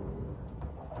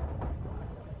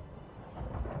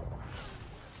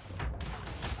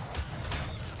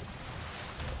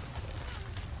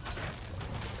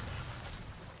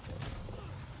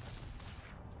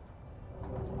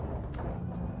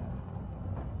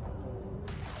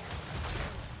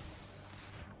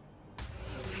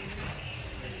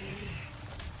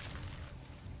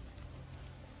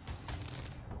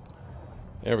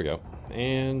 There we go.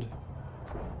 And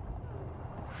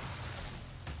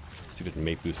stupid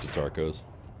mate boosted Sarcos.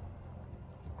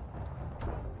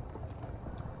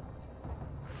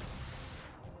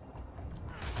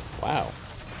 Wow.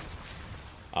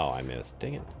 Oh, I missed.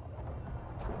 Dang it.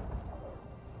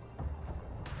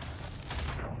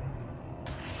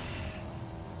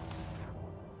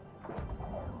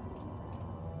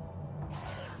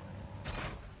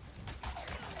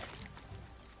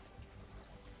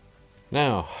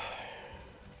 Now,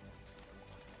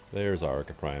 there's our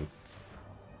Arca Prime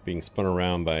being spun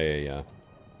around by a. I'll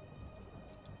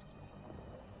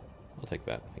take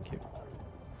that, thank you.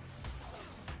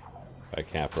 By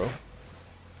Capro.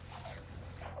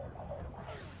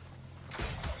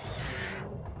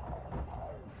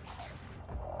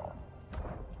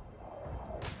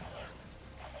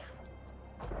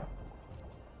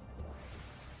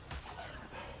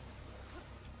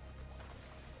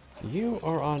 You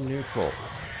are on neutral.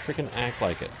 Freaking act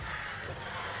like it.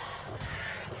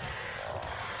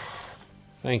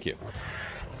 Thank you.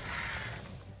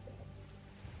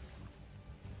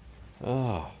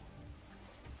 Oh.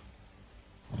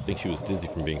 I think she was dizzy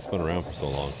from being spun around for so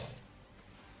long.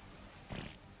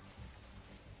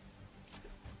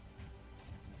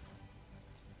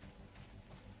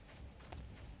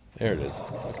 There it is.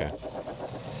 Okay.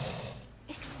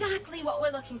 Exactly what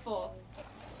we're looking for.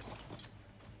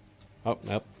 Oh,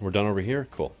 yep. We're done over here?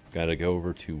 Cool. Gotta go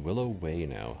over to Willow Way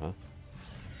now, huh?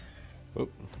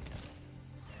 Oop.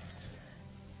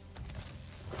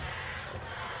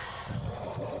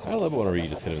 I love it whenever you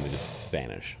just hit them and they just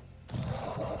vanish.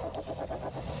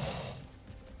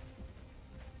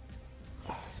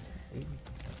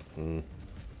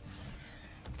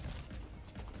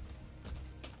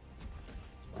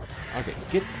 Okay,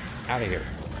 get out of here.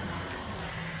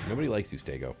 Nobody likes you,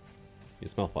 Stego. You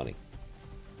smell funny.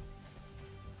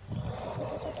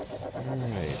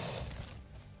 Alright.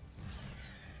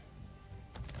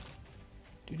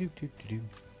 Do-do-do-do-do.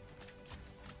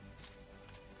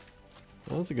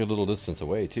 Well, that's a good little distance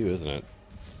away, too, isn't it?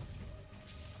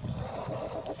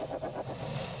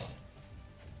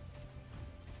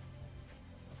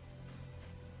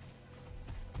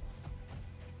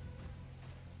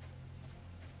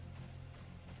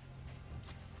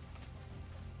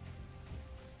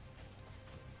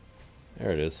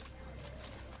 There it is.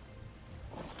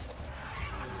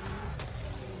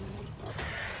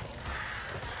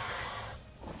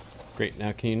 Great.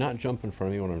 Now, can you not jump in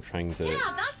front of me when I'm trying to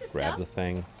grab the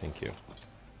thing? Thank you.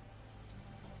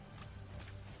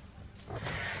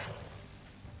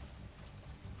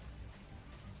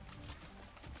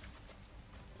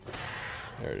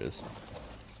 There it is.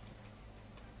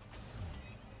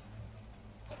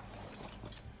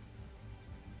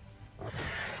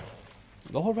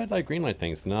 The whole red light, green light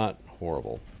thing's not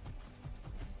horrible.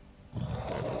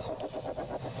 There it is.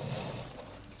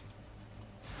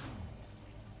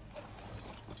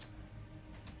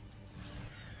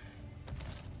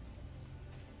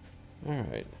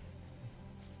 Alright.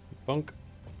 Bunk.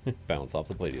 Bounce off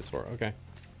the Pladiosaur. Okay.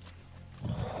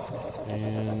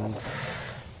 And...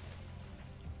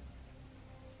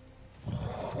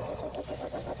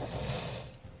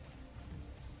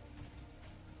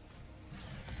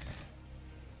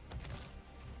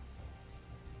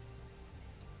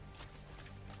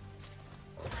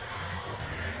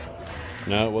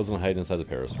 no, it wasn't hiding inside the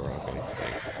Parasaur. Okay,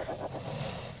 thanks.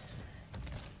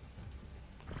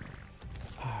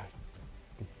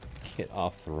 Get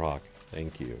off the rock.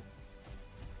 Thank you.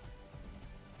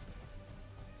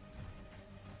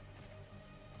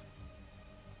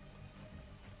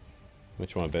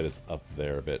 Which one? I bet it's up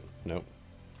there a bit. Nope.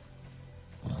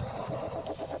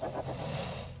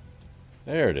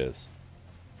 There it is.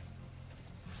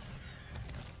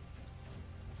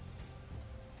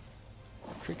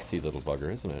 Tricksy little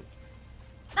bugger, isn't it?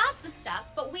 That's the stuff,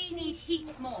 but we need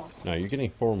heaps more. No, you're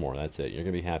getting 4 more. That's it. You're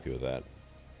going to be happy with that.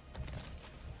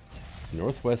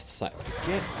 Northwest side.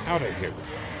 Get out of here.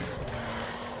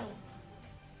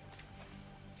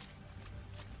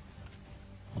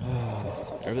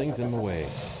 Everything's in my way.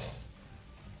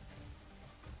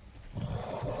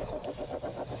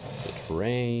 The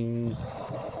terrain.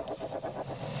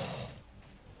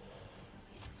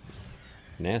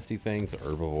 Nasty things,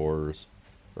 herbivores.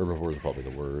 Herbivores are probably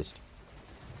the worst.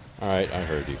 Alright, I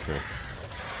heard you, True.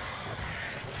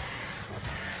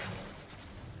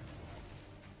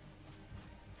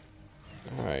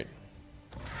 Alright.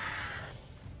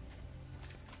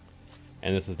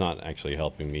 And this is not actually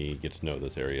helping me get to know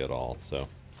this area at all, so...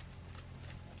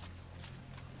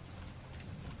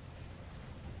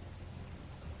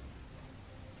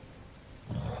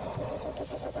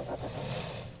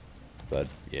 But,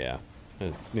 yeah. I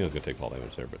knew I was going to take fall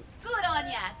damage there, but... Good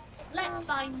on ya! Let's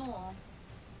find more.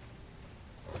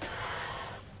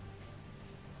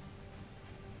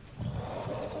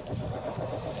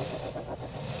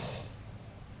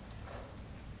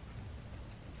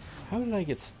 How did I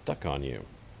get stuck on you?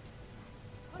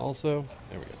 Also,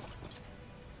 there we go.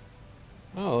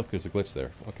 Oh, look, there's a glitch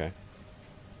there. Okay.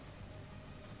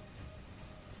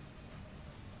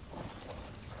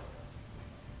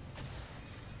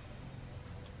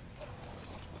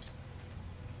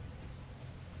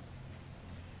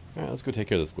 Alright, let's go take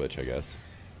care of this glitch, I guess.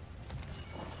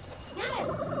 Yes!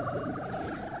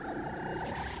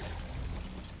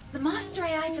 The master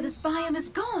AI for this biome is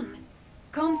gone.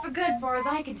 Gone for good, far as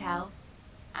I can tell.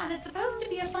 And it's supposed to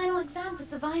be a final exam for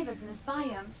survivors in this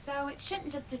biome, so it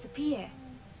shouldn't just disappear.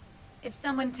 If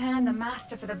someone turned the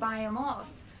master for the biome off,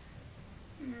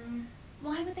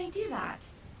 why would they do that?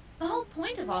 The whole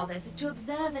point of all this is to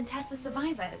observe and test the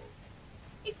survivors.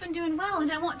 You've been doing well,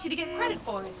 and I want you to get credit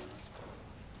for it.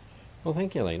 Well,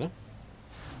 thank you, Elena.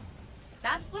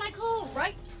 That's what I call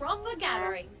right proper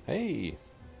gathering. Hey!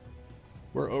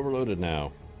 We're overloaded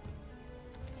now.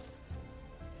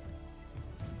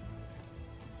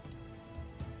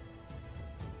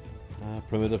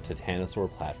 Primitive Titanosaur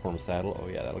platform saddle. Oh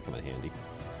yeah, that'll come in handy.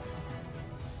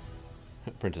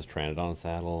 Apprentice Pteranodon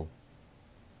saddle.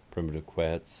 Primitive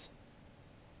Quets.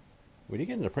 We did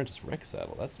get an Apprentice Rex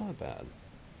saddle. That's not bad.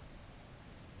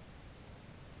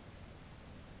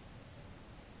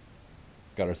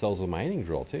 Got ourselves a mining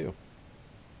drill too.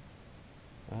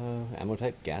 Ammo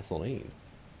type gasoline.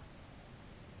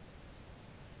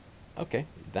 Okay,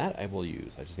 that I will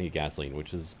use. I just need gasoline,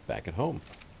 which is back at home.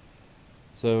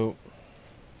 So,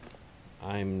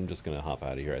 I'm just going to hop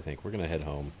out of here, I think. We're going to head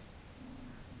home.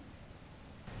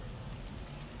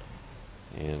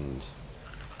 And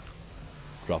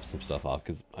drop some stuff off.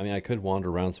 Because, I mean, I could wander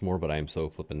around some more, but I am so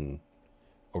flippin'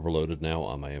 overloaded now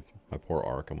on my poor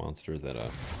Ark monster that,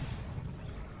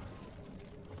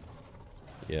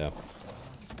 yeah.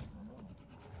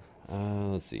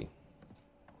 Let's see.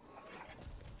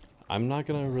 I'm not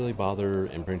going to really bother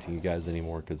imprinting you guys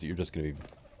anymore, because you're just going to be...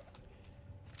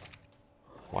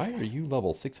 Why are you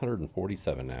level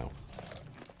 647 now?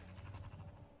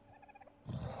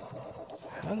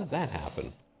 How did that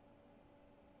happen?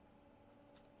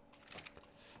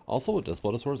 Also, with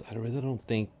Desplotosaurs, I really don't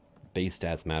think base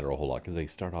stats matter a whole lot, because they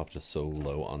start off just so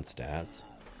low on stats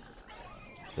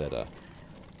that, I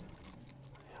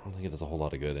don't think it does a whole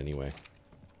lot of good anyway.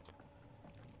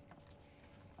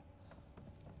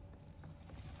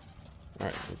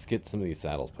 Alright, let's get some of these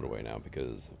saddles put away now,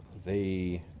 because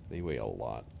they weigh a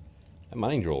lot. That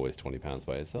mining drill weighs 20 pounds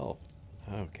by itself.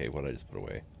 Okay, what did I just put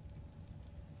away?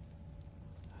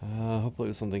 Hopefully it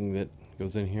was something that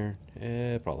goes in here.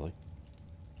 Probably.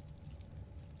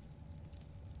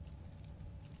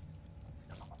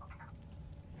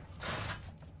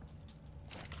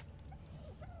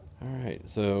 Alright,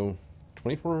 so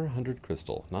 2400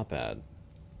 crystal. Not bad.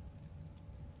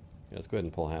 Yeah, let's go ahead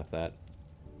and pull half that.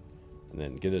 And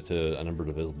then get it to a number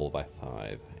divisible by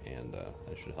 5. And that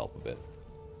should help a bit.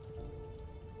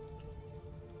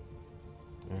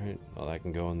 Alright, well that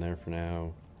can go in there for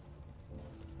now.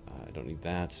 I don't need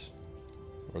that.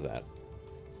 Or that.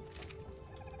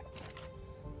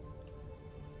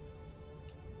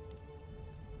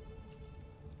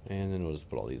 And then we'll just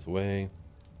put all these away.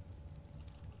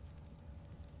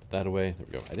 Put that away. There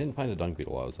we go. I didn't find a dung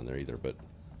beetle while I was in there either, but...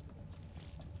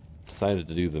 decided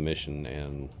to do the mission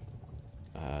and...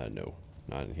 no,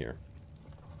 not in here.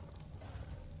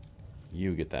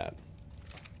 You get that.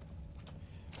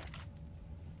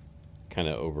 Kind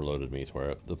of overloaded me to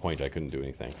where the point I couldn't do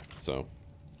anything. So,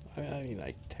 I mean,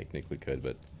 I technically could,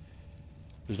 but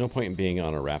there's no point in being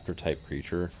on a raptor type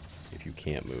creature if you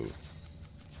can't move.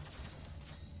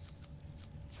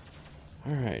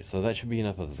 Alright, so that should be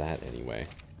enough of that anyway.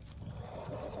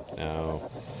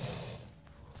 Now,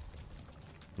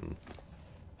 I'm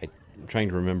trying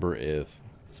to remember if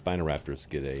Spinoraptors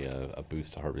get a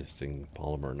boost to harvesting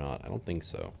polymer or not. I don't think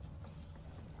so.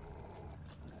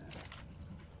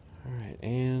 Alright,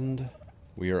 and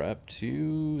we are up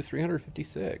to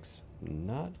 356.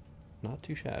 Not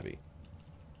too shabby.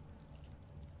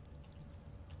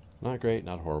 Not great,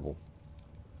 not horrible.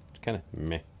 kind of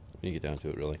meh when you get down to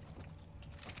it, really.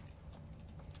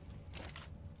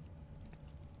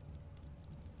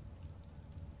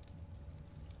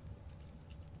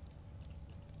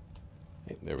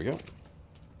 Okay, there we go.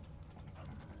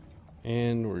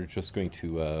 And we're just going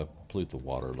to pollute the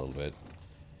water a little bit.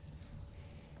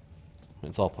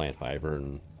 It's all plant fiber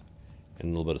and a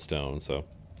little bit of stone, so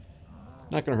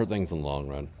not going to hurt things in the long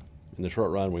run. In the short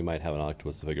run, we might have an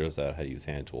octopus that figures out how to use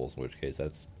hand tools, in which case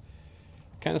that's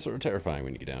kind of sort of terrifying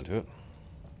when you get down to it.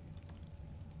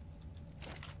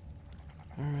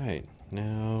 Alright,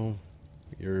 now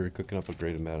you're cooking up a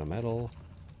great amount of metal.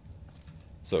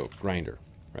 So, grinder,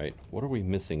 right? What are we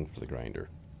missing for the grinder?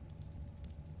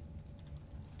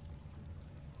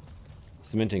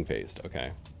 Cementing paste,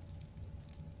 okay.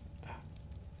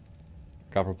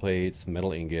 Copper plates,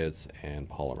 metal ingots, and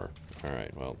polymer.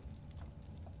 Alright, well.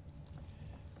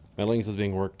 Metal ingots is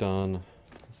being worked on.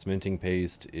 Cementing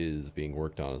paste is being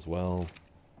worked on as well.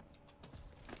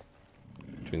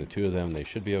 Between the two of them, they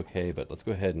should be okay, but let's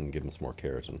go ahead and give them some more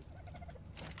keratin.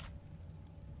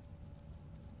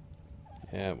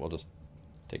 Yeah, we'll just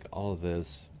take all of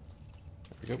this.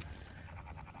 There we go.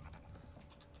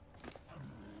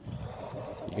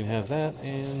 You can have that,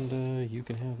 and you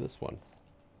can have this one.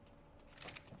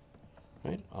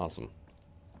 Right, awesome.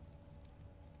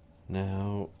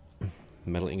 Now,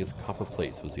 metal ingots, copper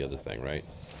plates was the other thing, right?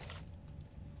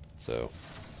 So,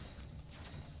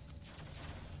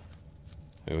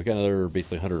 I mean, we got another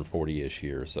basically 140-ish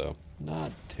here, so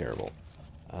not terrible.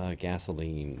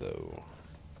 Gasoline, though,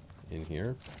 in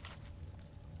here.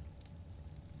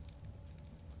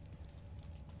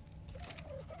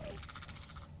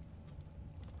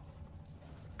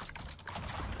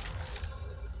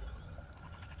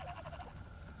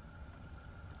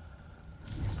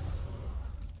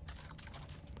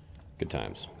 Good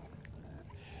times.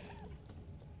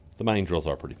 The mining drills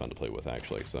are pretty fun to play with,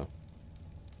 actually, so.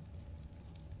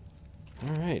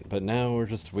 Alright, but now we're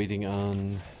just waiting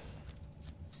on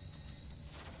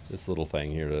this little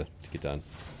thing here to get done.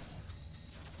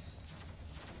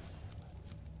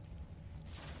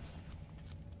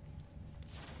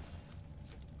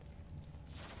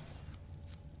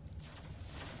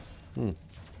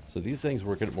 So these things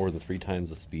work at more than 3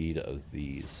 times the speed of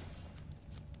these.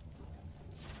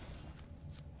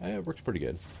 It works pretty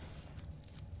good.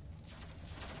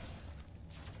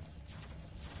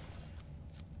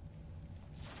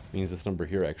 Means this number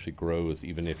here actually grows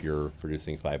even if you're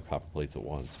producing 5 copper plates at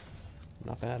once.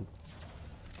 Not bad.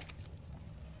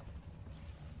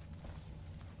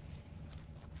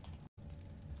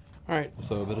 Alright,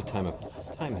 so a bit of time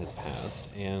has passed,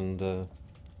 and let's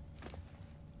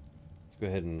go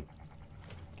ahead and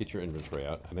get your inventory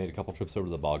out. I made a couple trips over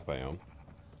to the bog biome.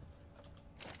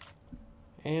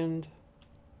 And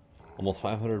almost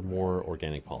 500 more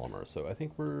organic polymer, so I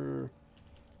think we're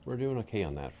doing okay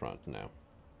on that front now.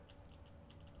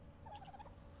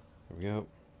 There we go.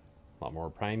 A lot more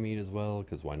prime meat as well,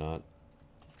 because why not?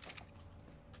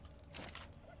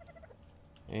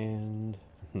 And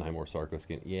 9 more sarco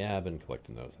skin. Yeah, I've been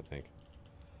collecting those, I think.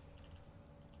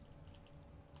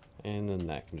 And then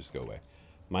that can just go away.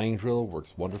 Mining drill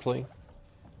works wonderfully.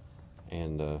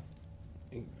 And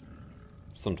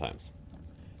sometimes.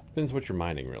 Depends what you're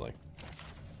mining, really.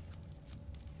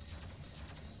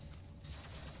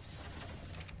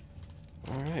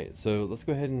 Alright, so let's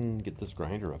go ahead and get this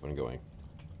grinder up and going.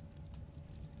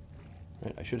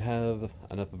 Alright, I should have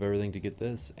enough of everything to get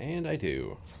this, and I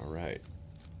do. Alright.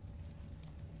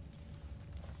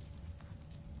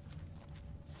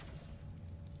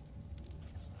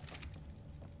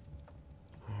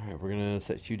 Alright, we're gonna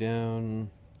set you down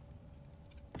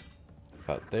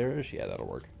about there-ish. Yeah, that'll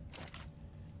work.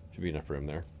 Should be enough room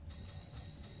there.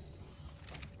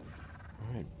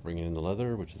 Alright, bringing in the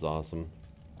leather, which is awesome.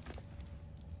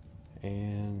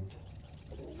 And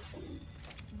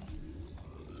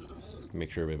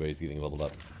make sure everybody's getting leveled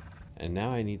up. And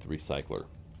now I need the recycler.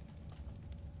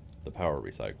 The power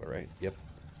recycler, right? Yep.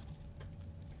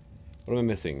 What am I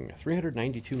missing?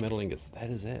 392 metal ingots.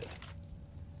 That is it.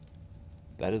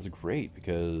 That is great,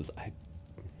 because I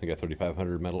got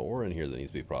 3,500 metal ore in here that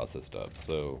needs to be processed up.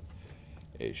 So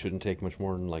it shouldn't take much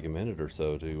more than like a minute or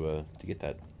so to get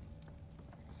that.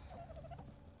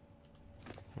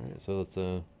 Alright, so let's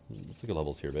look at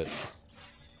levels here a bit.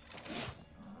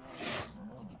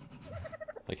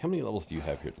 Like, how many levels do you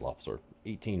have here at the Lopsor?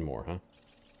 18 more, huh?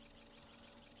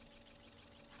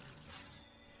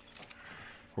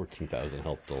 14,000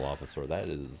 health to Lopsor. That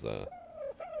is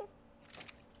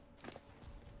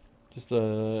just a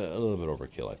little bit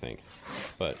overkill, I think.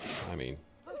 But, I mean,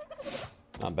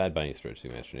 not bad by any stretch of the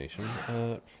imagination.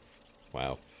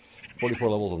 Wow. 44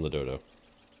 levels on the dodo.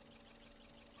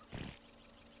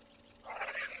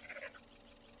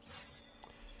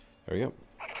 There we go.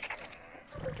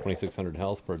 2,600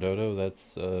 health for a dodo.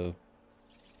 That's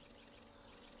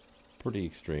pretty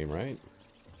extreme, right?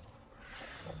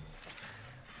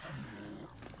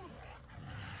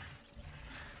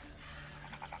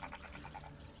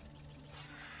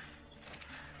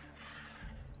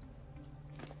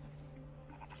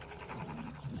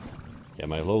 Yeah,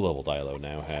 my low-level Dilo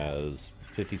now has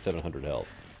 5,700 health.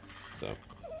 So,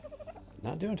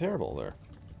 not doing terrible there.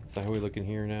 So how are we looking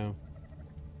here now?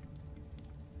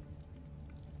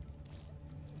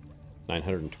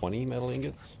 920 metal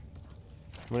ingots.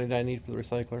 How many did I need for the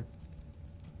recycler?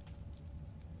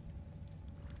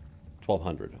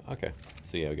 1,200. Okay.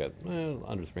 So yeah, we got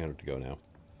under 300 to go now.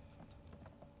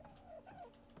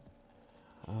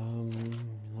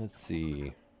 Let's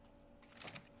see.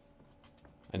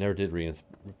 I never did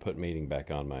put mating back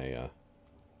on my,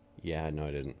 yeah, no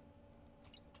I didn't.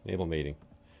 Enable mating.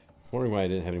 Wondering why I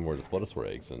didn't have any more Splodosaur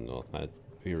eggs, and well, that's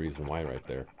a reason why right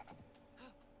there.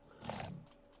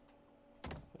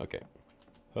 Okay.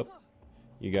 Up.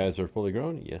 You guys are fully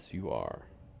grown? Yes, you are.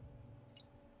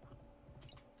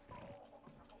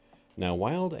 Now,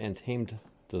 wild and tamed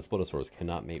Splodosaurs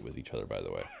cannot mate with each other, by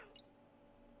the way.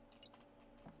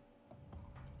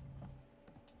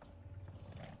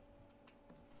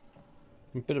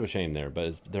 A bit of a shame there,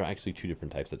 but they're actually two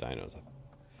different types of dinos.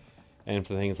 And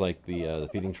for things like the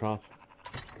feeding trough,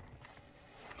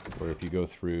 where if you go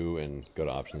through and go to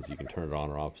options, you can turn it on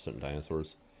or off certain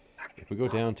dinosaurs. If we go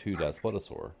down to that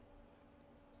Splodosaur,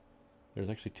 there's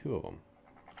actually two of them.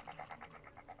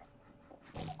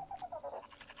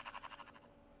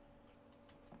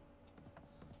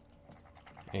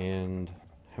 And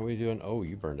how are we doing? Oh,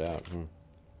 you burned out.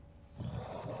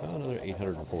 Oh, another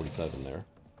 847 there.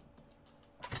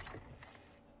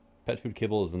 Pet food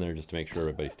kibble is in there just to make sure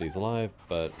everybody stays alive,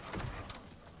 but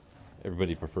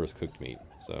everybody prefers cooked meat,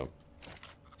 so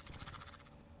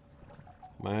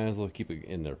might as well keep it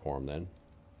in there for them then.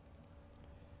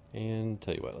 And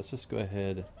tell you what, let's just go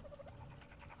ahead,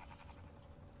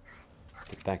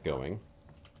 get that going.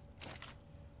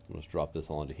 I'll just drop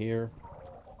this all into here.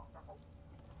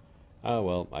 Oh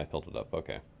well, I filled it up.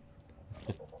 Okay.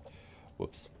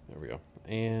 Whoops. There we go.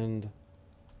 And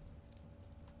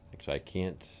actually, I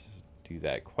can't do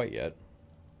that quite yet.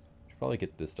 Should probably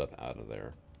get this stuff out of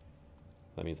there.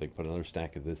 That means I can put another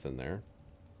stack of this in there.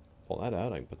 Pull that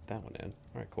out. I can put that one in.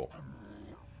 All right, cool.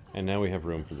 And now we have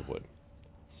room for the wood.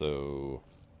 So,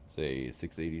 say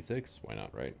 686. Why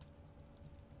not, right?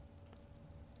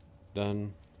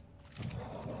 Done.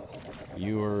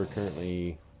 You are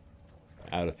currently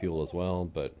out of fuel as well,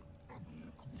 but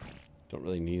don't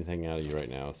really need anything out of you right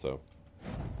now, so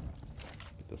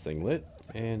get this thing lit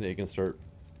and it can start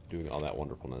doing all that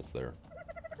wonderfulness there.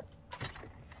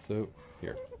 So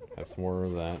here, have some more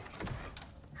of that,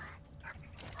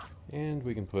 and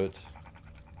we can put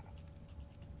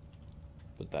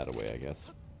that away, I guess.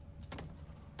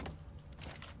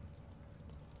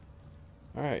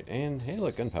 Alright, and hey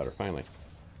look, gunpowder, finally.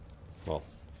 Well,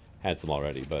 had some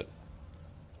already, but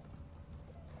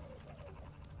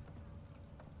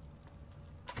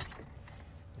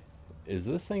is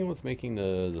this thing what's making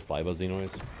the fly buzzy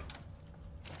noise?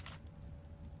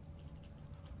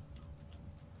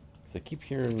 Because I keep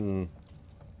hearing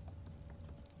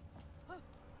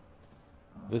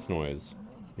this noise,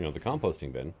 you know, the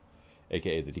composting bin,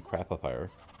 aka the decrapifier.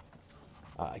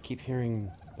 I keep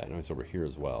hearing that noise over here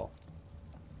as well.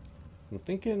 I'm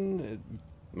thinking it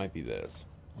might be this.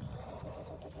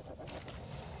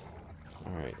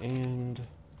 Alright, and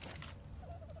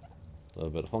a little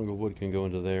bit of fungal wood can go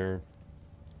into there.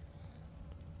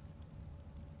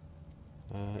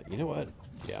 You know what?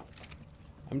 Yeah.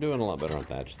 I'm doing a lot better on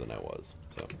thatch than I was.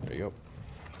 So, there you go.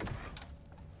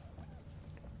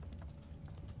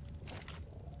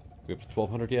 We up to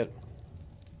 1,200 yet?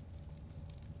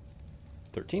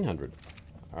 1,300.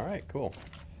 Alright, cool.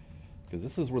 Because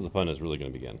this is where the fun is really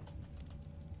going to begin.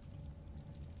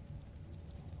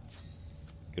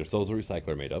 Get ourselves a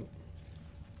recycler made up.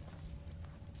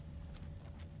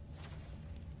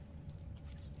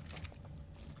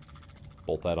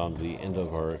 Bolt that onto the end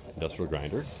of our industrial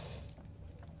grinder.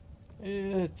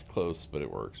 It's close, but it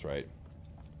works, right?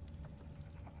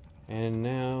 And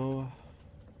now,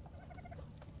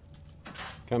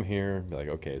 come here and be like,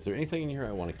 okay, is there anything in here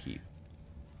I want to keep?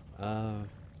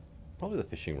 Probably the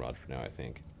fishing rod for now, I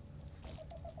think.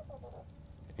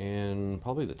 And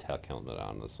probably the tech helmet,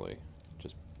 honestly.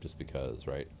 Just because,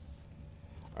 right?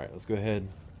 Alright, let's go ahead.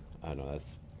 No,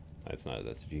 that's not,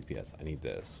 that's GPS. I need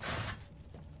this.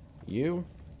 You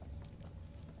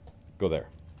go there.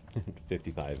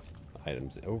 55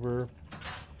 items over.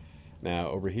 Now,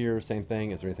 over here, same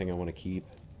thing. Is there anything I want to keep?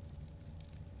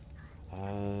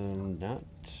 Not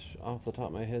off the top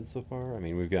of my head so far. I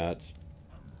mean, we've got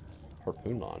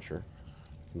harpoon launcher.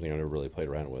 Something I've never really played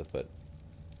around with, but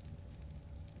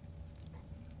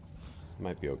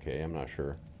might be okay. I'm not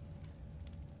sure.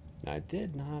 Now, I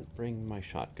did not bring my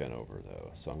shotgun over,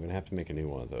 though, so I'm going to have to make a new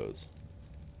one of those.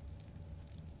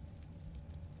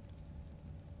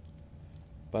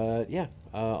 But, yeah,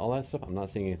 all that stuff. I'm not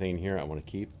seeing anything in here I want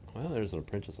to keep. Well, there's an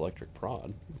Apprentice Electric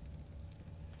Prod.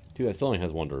 Dude, that still only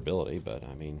has 1 durability, but,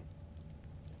 I mean,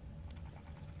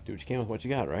 do what you can with what you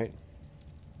got, right?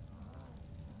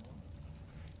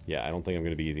 Yeah, I don't think I'm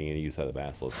going to be getting any use out of the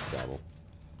Basilisk Saddle.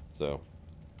 So,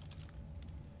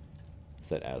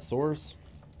 set as source.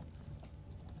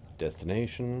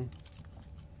 Destination.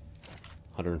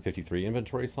 153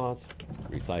 inventory slots.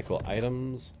 Recycle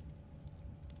items.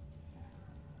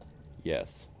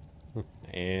 Yes.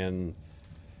 And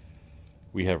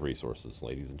we have resources,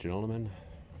 ladies and gentlemen.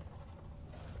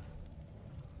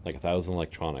 Like 1,000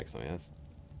 electronics. I mean, that's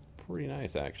pretty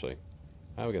nice, actually.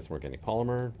 We got some organic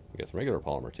polymer. We got some regular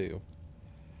polymer, too.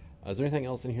 Is there anything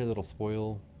else in here that'll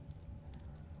spoil?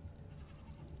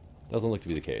 Doesn't look to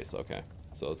be the case. Okay.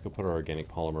 So let's go put our organic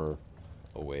polymer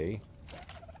away.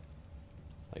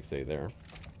 Like, say, there.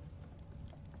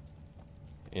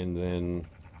 And then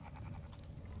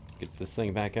get this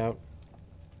thing back out.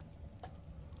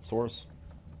 Source.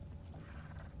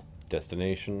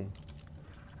 Destination.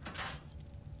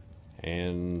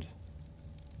 And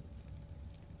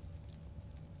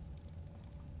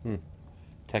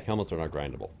tech helmets are not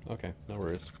grindable. Okay, no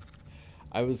worries.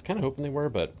 I was kind of hoping they were,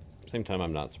 but at the same time,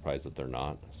 I'm not surprised that they're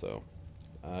not. So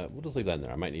we'll just leave that in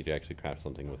there. I might need to actually craft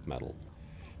something with metal.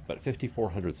 But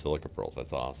 5,400 silica pearls,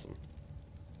 that's awesome.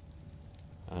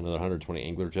 Another 120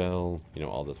 angler gel, you know,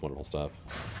 all this wonderful stuff.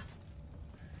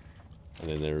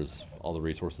 And then there's all the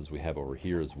resources we have over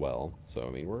here as well. So, I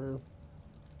mean, we're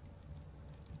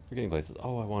getting places.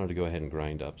 Oh, I wanted to go ahead and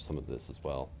grind up some of this as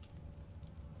well.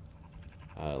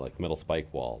 Like metal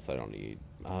spike walls, I don't need.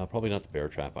 Probably not the bear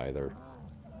trap either.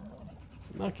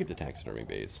 I'll keep the taxidermy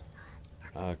base.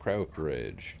 Kraut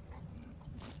Ridge.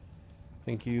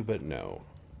 Thank you, but no.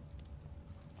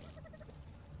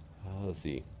 Let's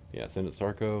see. Yeah, send it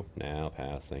Sarco. Nah, I'll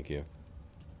pass, thank you.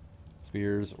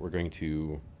 Spears, we're going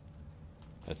to...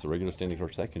 That's the regular standing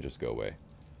torch, that can just go away.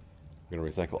 We're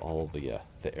going to recycle all of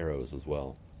the arrows as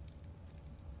well.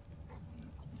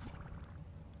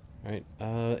 Alright,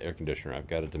 air conditioner. I've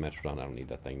got a Dimetrodon. I don't need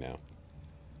that thing now.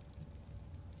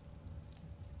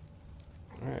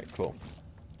 Alright, cool.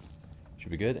 Should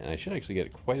be good, and I should actually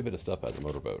get quite a bit of stuff out of the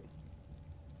motorboat.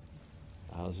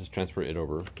 Let's just transfer it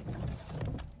over.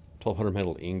 1,200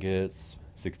 metal ingots,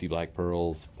 60 black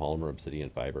pearls, polymer, obsidian,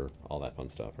 fiber, all that fun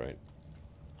stuff, right?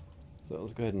 So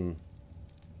let's go ahead and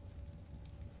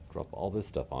drop all this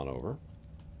stuff on over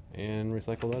and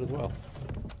recycle that as well.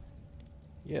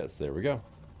 Yes, there we go.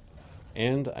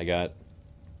 And I got a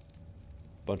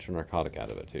bunch of narcotic out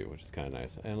of it too, which is kind of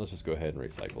nice. And let's just go ahead and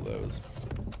recycle those.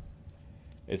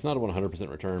 It's not a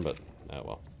 100% return, but,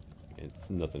 well, it's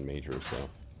nothing major, so.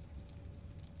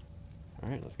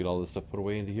 Alright, let's get all this stuff put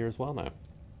away into here as well now.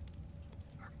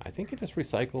 I think I just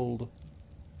recycled...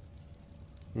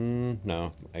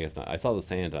 no, I guess not. I saw the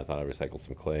sand and I thought I recycled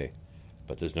some clay,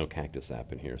 but there's no cactus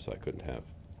sap in here, so I couldn't have.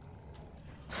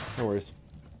 No worries.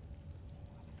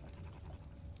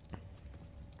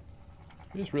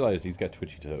 I just realized he's got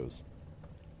twitchy toes.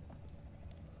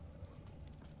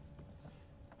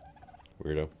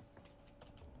 Weirdo.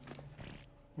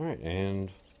 Alright,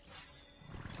 and...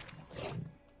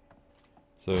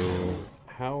 So,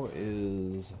 how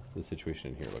is the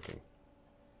situation in here looking?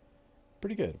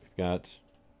 Pretty good. We've got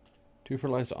 2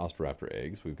 fertilized Osteraptor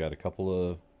eggs. We've got a couple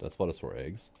of Desplotosaur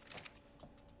eggs.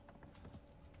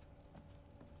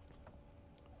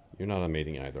 You're not on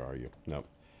mating either, are you? Nope.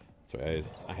 So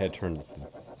I had turned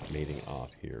mating off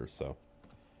here, so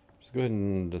just go ahead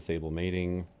and disable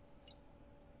mating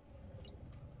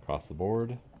across the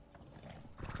board.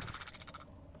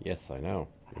 Yes, I know.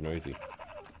 You're noisy.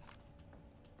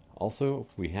 Also,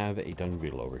 we have a dung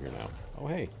beetle over here now. Oh,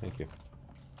 hey, thank you.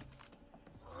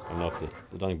 I don't know if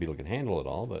the dung beetle can handle it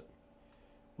all, but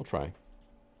we'll try.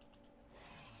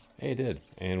 Hey, it did.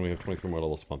 And we have 23 more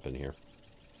levels to pump in here.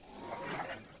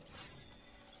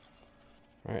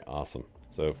 Alright, awesome.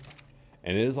 So,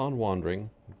 and it is on wandering,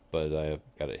 but I've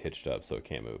got it hitched up so it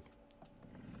can't move.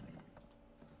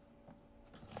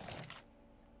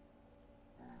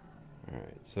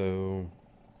 Alright, so...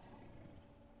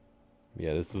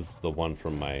 Yeah, this is the one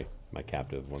from my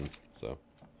captive ones, so...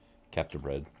 Captive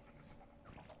bred.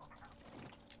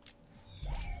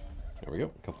 There we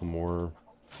go. A couple more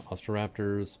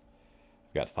Osteraptors.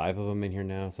 We've got 5 of them in here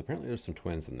now, so apparently there's some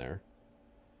twins in there.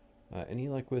 Any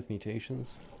luck with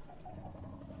mutations?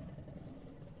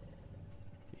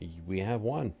 We have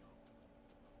 1.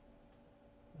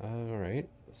 Alright,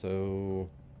 so...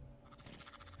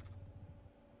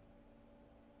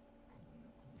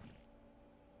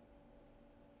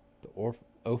 the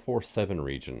 047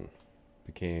 region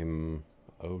became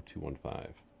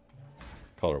 0215,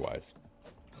 color-wise.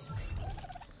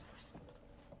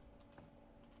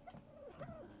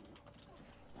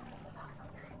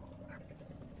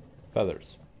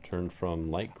 Feathers turned from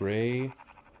light gray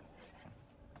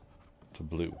to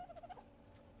blue.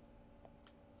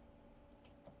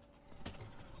 There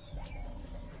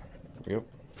we go.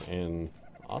 And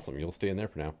awesome, you'll stay in there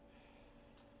for now.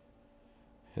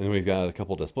 And then we've got a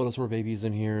couple Desplotosaur babies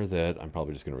in here that I'm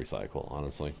probably just going to recycle,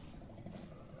 honestly.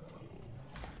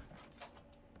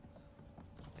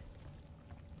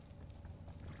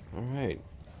 Alright.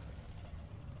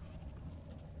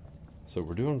 So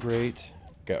we're doing great.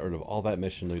 Got rid of all that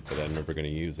mission loot that I'm never going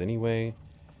to use anyway.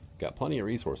 Got plenty of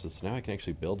resources, so now I can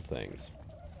actually build things.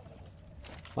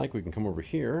 Like, we can come over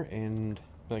here and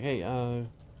be like, hey, you know,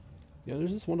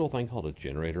 there's this wonderful thing called a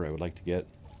generator I would like to get.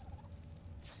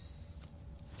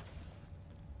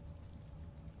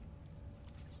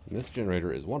 And this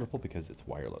generator is wonderful because it's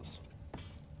wireless.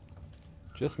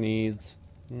 Just needs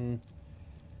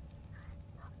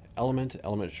element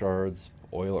shards,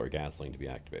 oil, or gasoline to be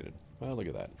activated. Well, look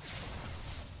at that.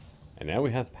 And now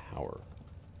we have power.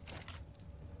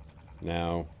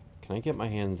 Now, can I get my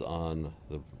hands on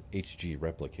the HG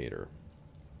replicator?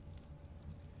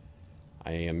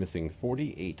 I am missing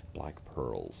 48 black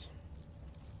pearls.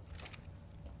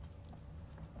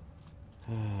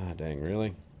 Ah, dang,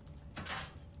 really?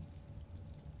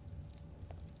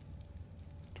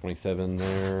 27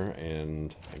 there,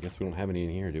 and I guess we don't have any in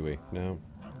here, do we? No.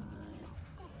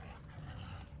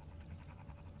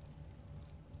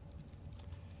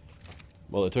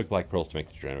 Well, it took black pearls to make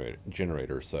the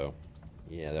generator, so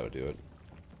yeah, that would do it.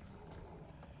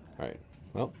 Alright,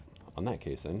 well, on that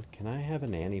case then, can I have a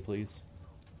nanny, please?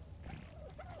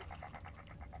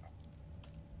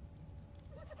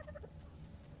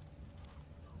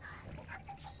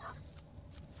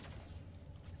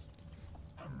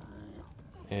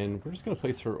 And we're just going to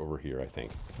place her over here, I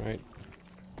think, right?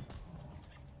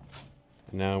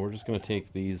 And now we're just going to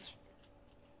take these,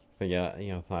 yeah,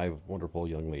 you know, 5 wonderful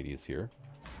young ladies here.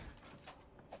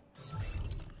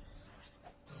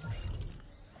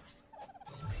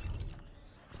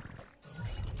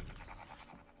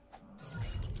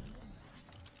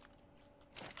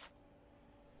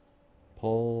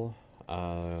 Pull,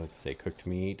 say cooked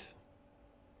meat.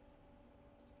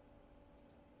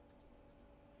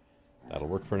 That'll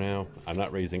work for now. I'm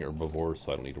not raising herbivores,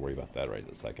 so I don't need to worry about that right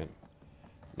this second.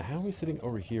 Now, how are we sitting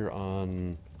over here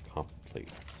on comp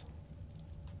plates?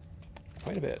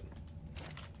 Quite a bit.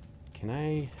 Can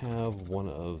I have one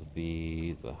of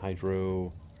the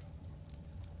hydro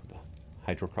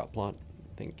crop plot?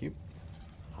 Thank you.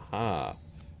 Aha.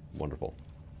 Wonderful.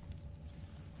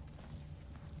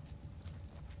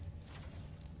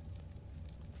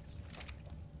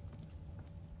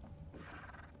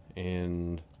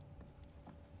 And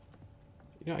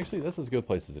you know, actually, this is as good a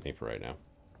place as any for right now.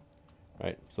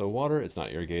 Right, so water, it's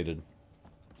not irrigated.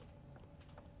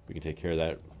 We can take care of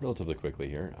that relatively quickly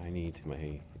here. I need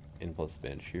my N+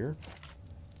 bench here.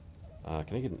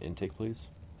 Can I get an intake, please?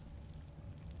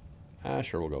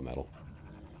 Sure, we'll go metal.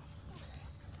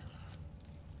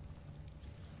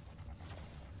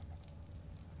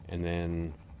 And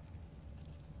then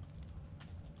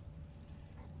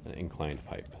an inclined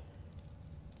pipe.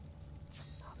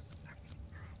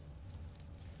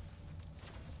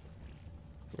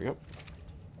 There we go.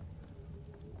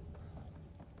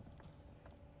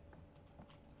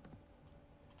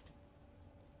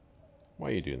 Why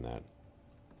are you doing that?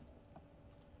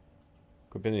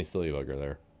 Quit being a silly bugger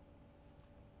there.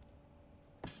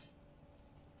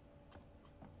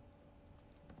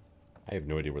 I have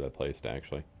no idea where that placed,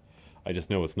 actually. I just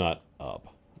know it's not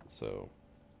up, so...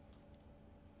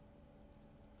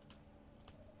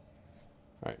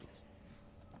 Alright.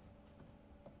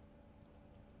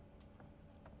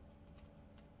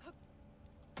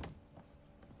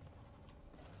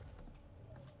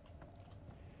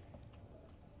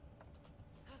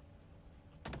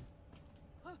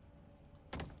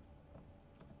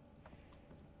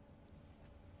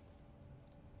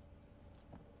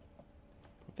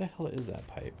 What the hell is that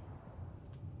pipe?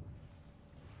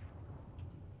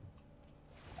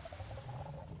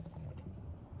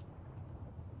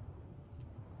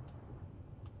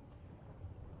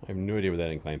 have no idea where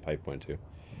that inclined pipe went to.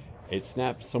 It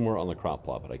snapped somewhere on the crop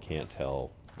plot, but I can't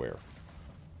tell where.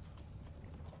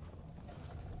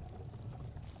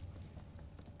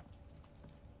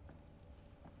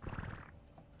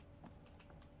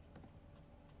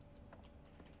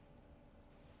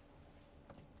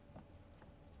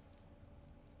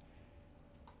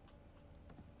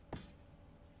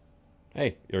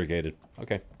 Hey, irrigated.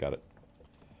 Okay, got it.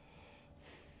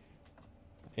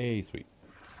 Hey, sweet.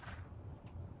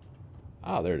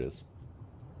 Ah, there it is.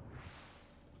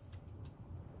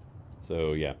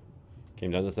 So, yeah.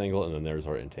 Came down this angle, and then there's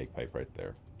our intake pipe right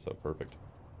there. So, perfect.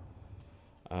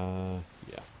 Yeah.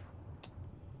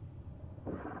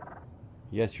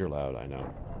 Yes, you're loud, I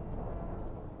know.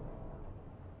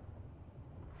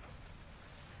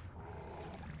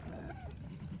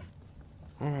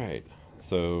 Alright,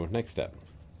 so next step.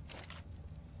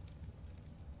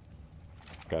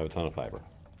 Grab a ton of fiber.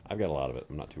 I've got a lot of it.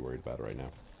 I'm not too worried about it right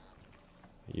now.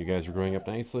 You guys are growing up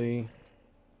nicely.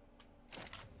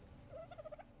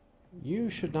 You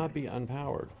should not be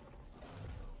unpowered.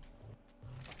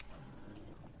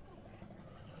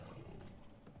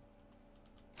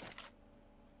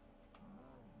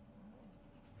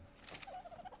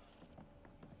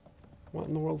 What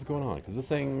in the world's going on? Because this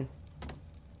thing...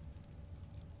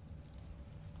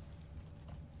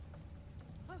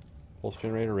 Pulse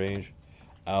generator range.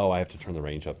 Oh, I have to turn the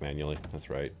range up manually. That's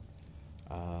right.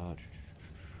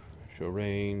 Show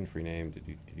range, rename,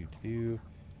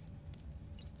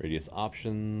 radius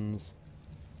options.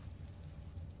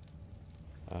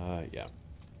 Yeah.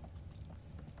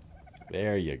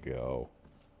 There you go.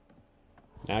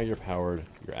 Now you're powered.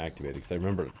 You're activated. Because I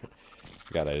remember,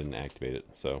 forgot I didn't activate it.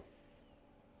 So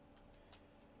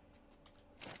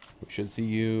we should see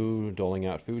you doling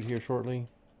out food here shortly.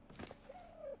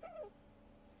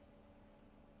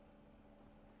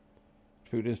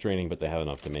 Food is draining, but they have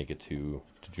enough to make it to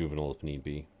juvenile if need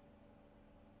be.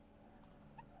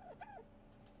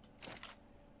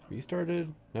 Have you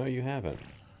started? No, you haven't.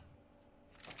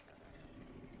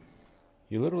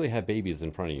 You literally have babies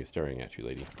in front of you staring at you,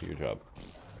 lady. Do your job.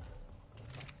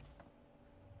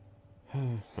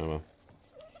 Oh well.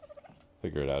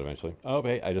 Figure it out eventually. Oh,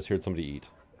 hey, I just heard somebody eat.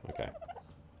 Okay.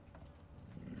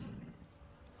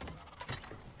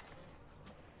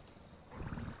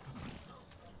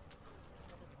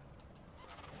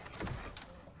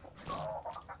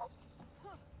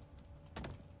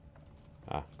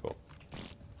 Ah, cool.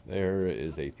 There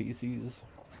is a feces,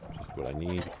 which is what I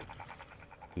need.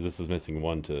 Because this is missing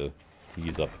one to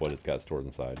use up what it's got stored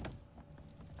inside.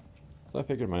 So I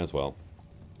figured might as well.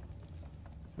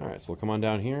 Alright, so we'll come on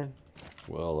down here.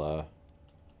 We'll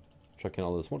chuck in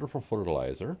all this wonderful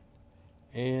fertilizer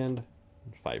and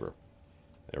fiber.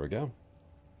 There we go.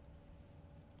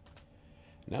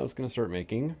 Now it's going to start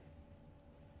making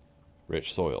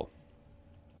rich soil.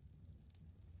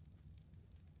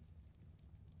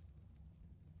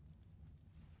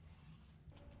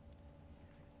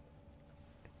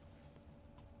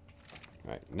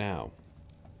 Right, now,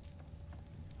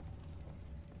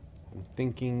 I'm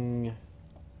thinking,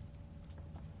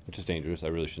 which is dangerous, I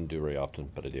really shouldn't do it very often,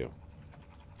 but I do.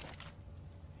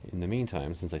 In the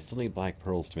meantime, since I still need black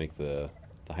pearls to make the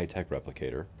high-tech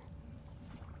replicator,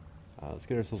 let's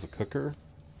get ourselves a cooker,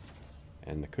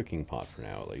 and the cooking pot for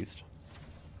now, at least.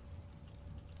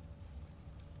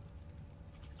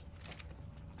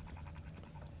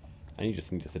 I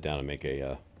just need to sit down and make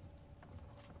a,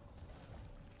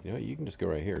 you know what, you can just go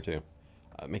right here, too.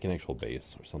 Make an actual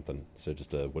base or something, so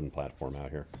just a wooden platform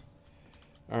out here.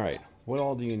 Alright, what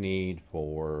all do you need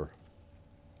for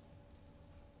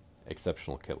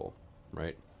exceptional kibble,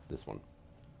 right? This one.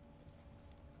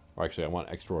 Or actually, I want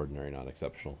extraordinary, not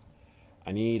exceptional.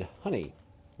 I need honey,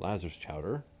 Lazarus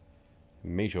chowder,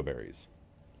 majo berries.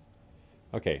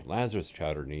 Okay, Lazarus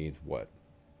chowder needs what?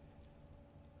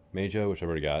 Majo, which I've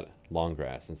already got, long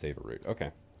grass, and savor root. Okay.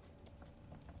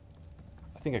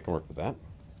 I think I can work with that.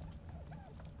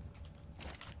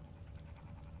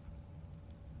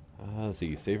 Let's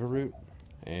see, savor root,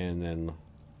 and then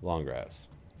long grass.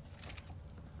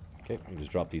 Okay, we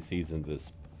just drop these seeds into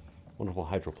this wonderful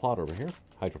hydroplot over here,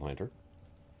 hydroplanter.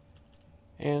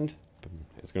 And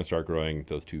it's going to start growing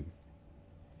those two.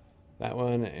 That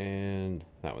one and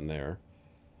that one there.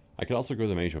 I could also grow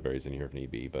the majo berries in here if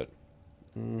need be, but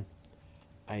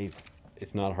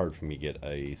it's not hard for me to get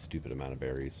a stupid amount of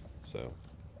berries, so.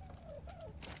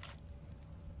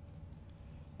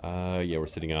 Yeah, we're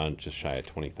sitting on just shy of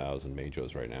 20,000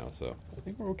 majos right now, so I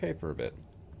think we're okay for a bit.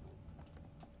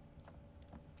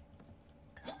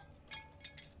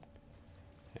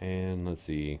 And let's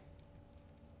see.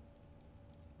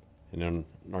 And then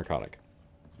narcotic.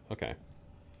 Okay.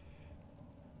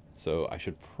 So I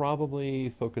should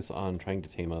probably focus on trying to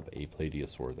tame up a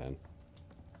Plesiosaur then.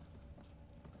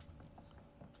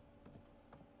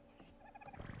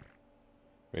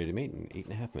 Ready to mate in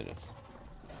 8.5 minutes.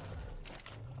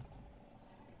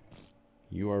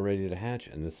 You are ready to hatch,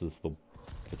 and this is the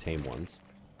tame ones.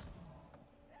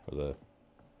 Or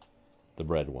the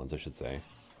bred ones, I should say.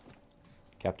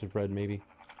 Captive bred, maybe?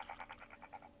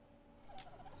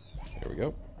 There we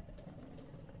go.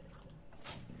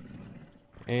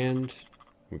 And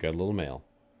we got a little male.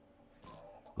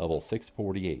 Level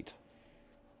 648.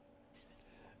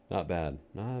 Not bad.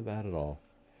 Not bad at all.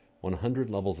 100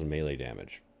 levels in melee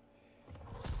damage.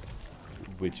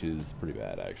 Which is pretty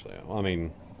bad, actually. Well, I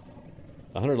mean,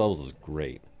 100 levels is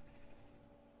great.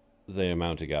 The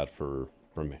amount it got from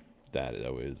that,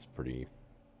 though, is pretty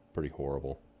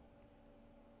horrible.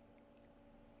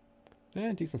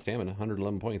 Eh, decent stamina.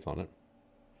 111 points on it.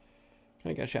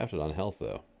 Kind of got shafted on health,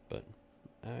 though. But,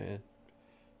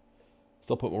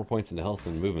 still put more points into health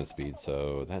than movement speed,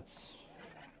 so that's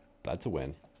a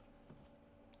win.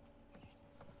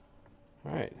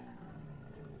 Alright.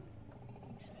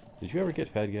 Did you ever get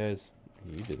fed, guys?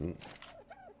 You didn't.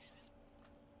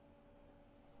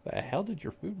 The hell did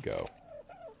your food go?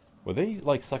 Were they,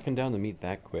 like, sucking down the meat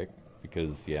that quick?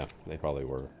 Because, yeah, they probably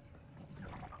were.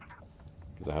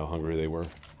 Because of how hungry they were.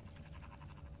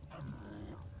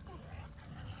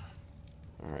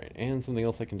 Alright, and something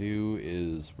else I can do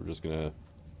is we're just gonna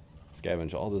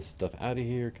scavenge all this stuff out of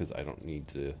here, because I don't need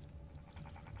to...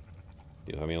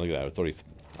 You know, I mean, look at that. It's already...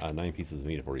 9 pieces of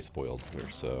meat have already spoiled here,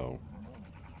 so...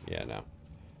 Yeah, no.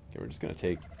 Okay, we're just gonna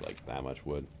take, like, that much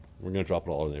wood. We're gonna drop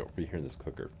it all over here in this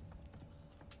cooker.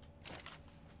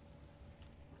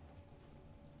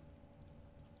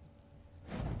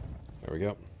 There we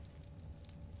go.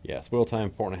 Yeah, spoil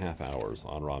time 4.5 hours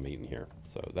on raw meat in here.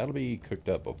 So that'll be cooked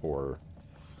up before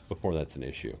that's an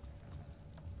issue.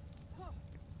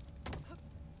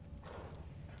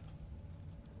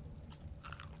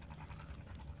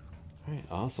 Alright,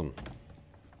 awesome.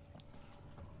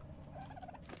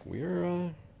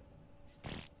 We're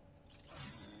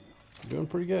doing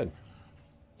pretty good.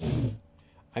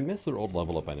 I miss their old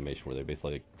level up animation where they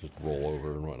basically like, just roll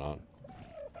over and whatnot.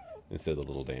 Instead of the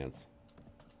little dance.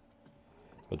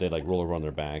 But they like roll over on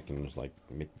their back and just like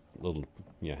make little,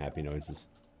 you know, happy noises.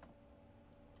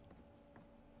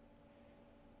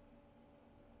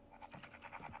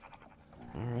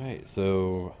 Alright,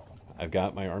 so I've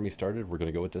got my army started. We're going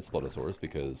to go with Displetosaurs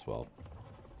because, well,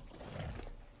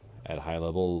 at high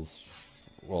levels,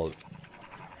 well,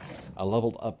 a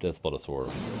leveled up Displetosaur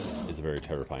is a very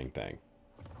terrifying thing.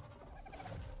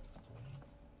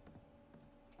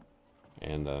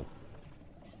 And,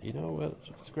 you know what,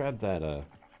 let's grab that, we'll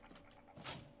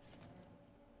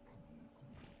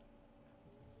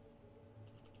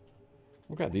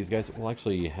grab these guys. We'll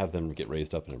actually have them get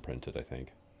raised up and imprinted, I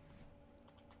think.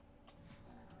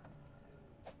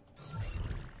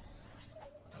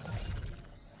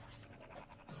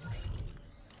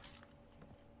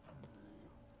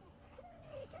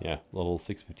 Yeah, level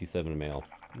 657 male.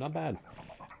 Not bad.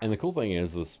 And the cool thing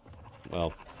is this,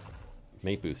 well,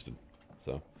 mate boosted,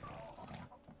 so.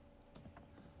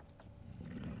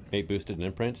 Mate boosted and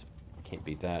imprint. Can't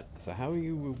beat that. So how are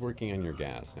you working on your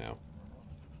gas now?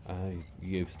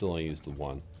 You've still only used the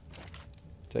one.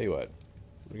 Tell you what,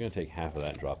 we're going to take half of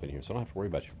that and drop in here, so I don't have to worry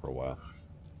about you for a while.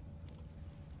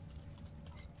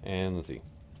 And let's see.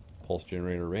 Pulse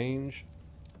generator range.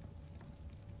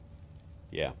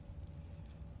 Yeah.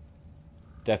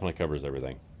 Definitely covers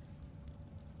everything.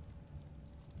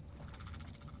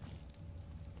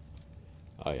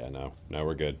 Oh yeah, no. No,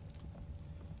 we're good.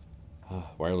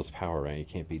 Wireless power, right? You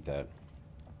can't beat that.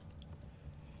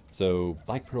 So,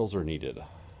 black pearls are needed.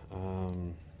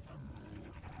 Gonna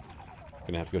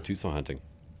have to go Tucson hunting.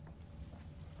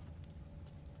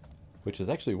 Which is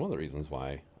actually one of the reasons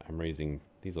why I'm raising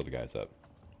these little guys up.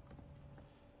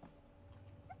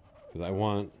 Because I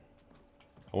want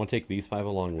to take these 5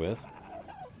 along with.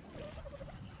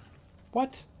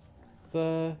 What?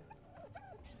 The...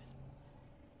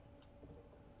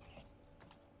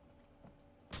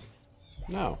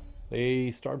 No.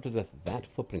 They starved to death that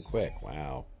flippin' quick.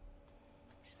 Wow.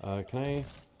 Can I...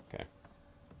 Okay.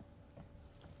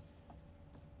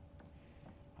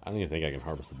 I don't even think I can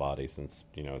harvest the body since,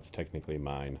 you know, it's technically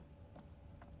mine.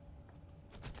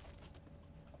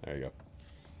 There you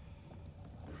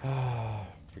go.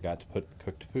 Forgot to put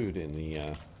cooked food in the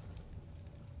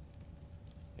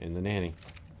nanny.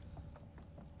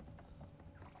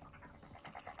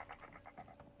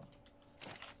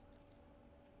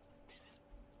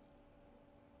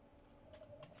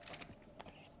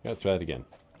 Let's try it again.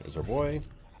 There's our boy.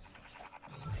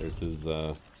 There's his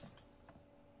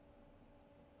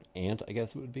aunt, I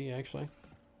guess it would be, actually.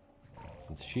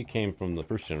 Since she came from the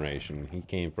first generation, he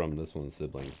came from this one's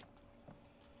siblings.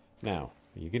 Now,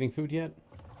 are you getting food yet?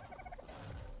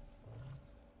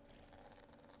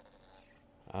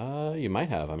 You might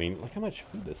have. I mean, look how much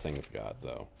food this thing's got,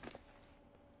 though.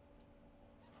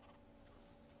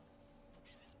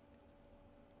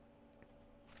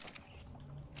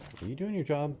 Are you doing your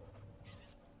job?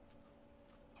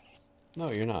 No,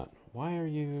 you're not. Why are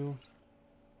you...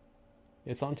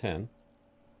 It's on 10.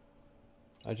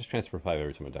 I just transfer 5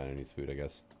 every time a dino needs food, I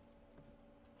guess.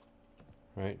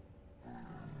 Right?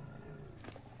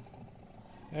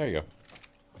 There you go.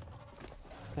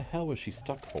 What the hell was she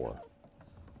stuck for?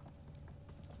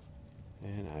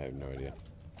 And I have no idea.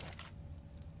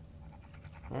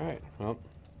 Alright, well,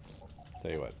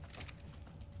 tell you what.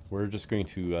 We're just going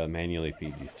to manually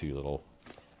feed these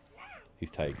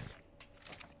these tykes.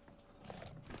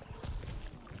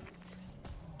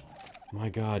 My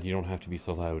god, you don't have to be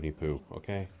so loud when you poo,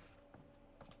 okay?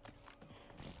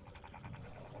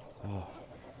 Oh.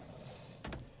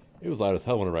 It was loud as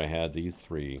hell whenever I had these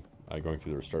three going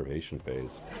through their starvation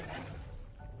phase.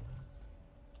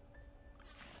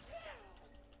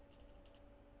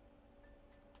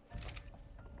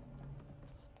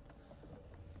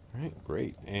 Alright,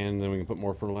 great. And then we can put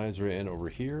more fertilizer in over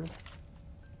here.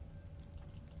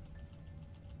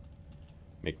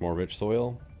 Make more rich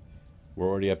soil. We're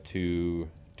already up to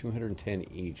 210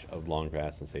 each of long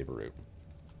grass and saber root.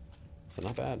 So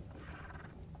not bad.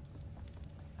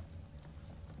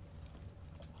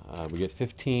 We get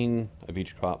 15 of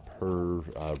each crop per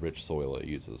rich soil it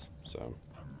uses. So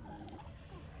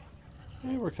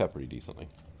it works out pretty decently.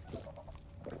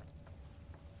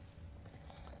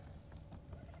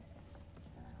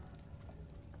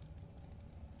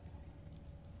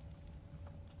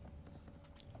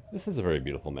 This is a very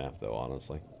beautiful map, though,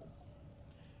 honestly.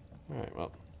 Alright,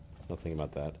 well, nothing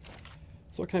about that.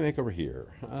 So what can I make over here?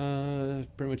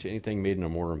 Pretty much anything made in a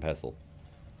mortar and pestle.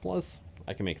 Plus,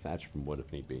 I can make thatch from wood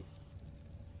if need be.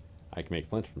 I can make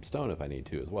flint from stone if I need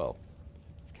to as well.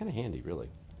 It's kind of handy, really.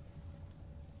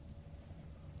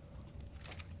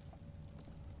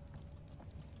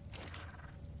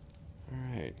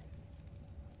 Alright.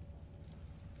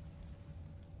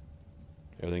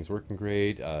 Everything's working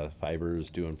great. Fiber's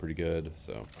doing pretty good,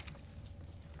 so...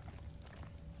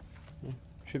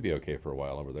 should be okay for a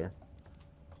while over there.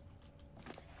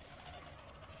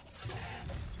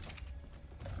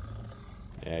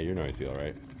 Yeah, you're noisy,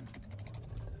 alright.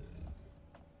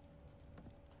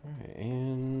 Alright,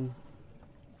 and...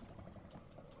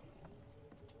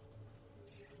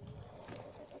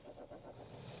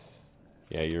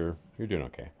 yeah, you're doing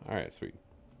okay. Alright, sweet.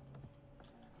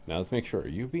 Now let's make sure. Are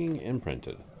you being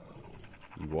imprinted?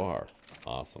 You are.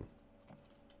 Awesome.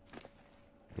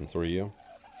 And so are you?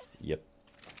 Yep.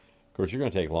 Of course, you're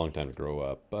going to take a long time to grow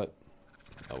up, but...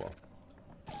 oh well.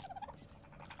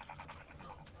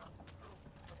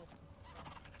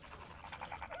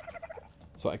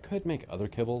 So I could make other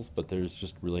kibbles, but there's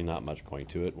just really not much point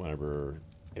to it whenever...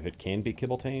 if it can be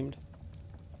kibble tamed,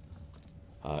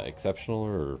 exceptional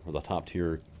or the top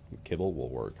tier kibble will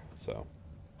work, so...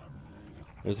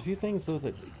 there's a few things, though,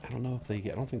 that I don't know if they...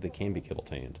 I don't think they can be kibble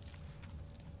tamed.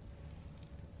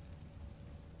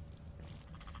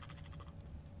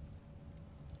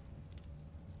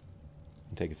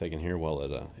 Take a second here while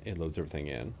it loads everything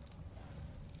in.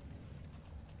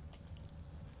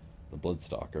 The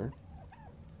Bloodstalker.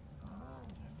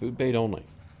 Food bait only.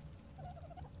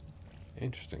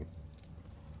 Interesting.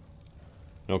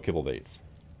 No kibble baits.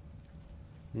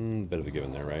 Bit of a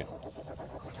given there, right?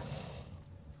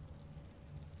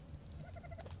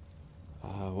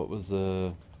 What was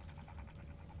the...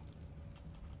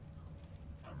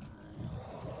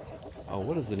 oh,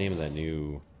 what is the name of that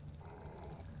new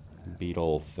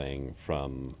beetle thing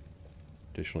from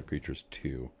Additional Creatures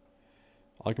 2?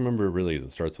 All I can remember really is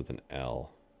it starts with an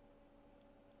L.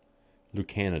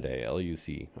 Lucanidae,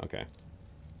 L-U-C. Okay.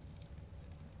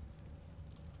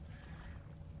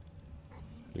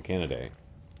 Lucanidae.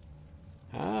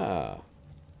 Ah.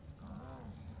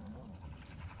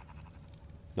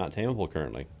 Not tameable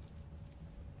currently.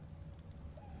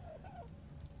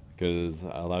 Because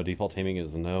allow default taming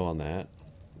is a no on that.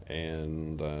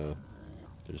 And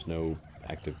there's no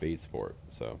active baits for it.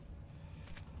 So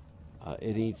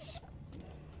it eats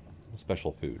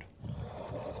special food.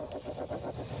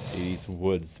 It eats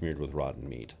wood smeared with rotten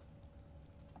meat.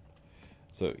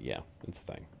 So yeah, it's a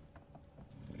thing.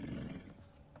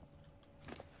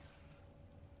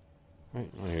 Right,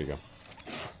 well, here you go.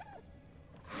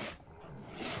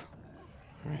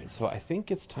 Alright, so I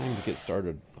think it's time to get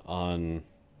started on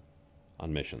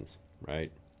on missions,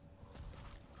 right?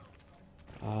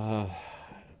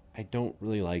 I don't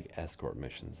really like escort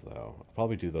missions, though. I'll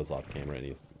probably do those off camera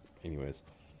anyways.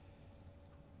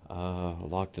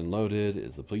 Locked and loaded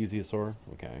is the plesiosaur.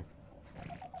 Okay.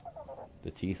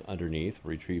 The teeth underneath.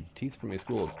 Retrieve teeth from a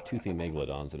school of toothy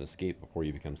megalodons and escape before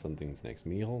you become something's next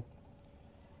meal.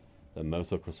 The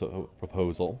Mosa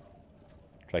proposal.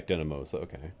 Track down a Mosa.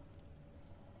 Okay.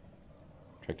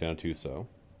 Track down a Tuso.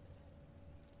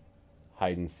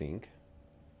 Hide and seek.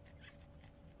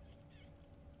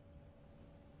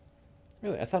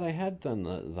 Really? I thought I had done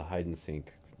the hide and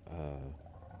seek.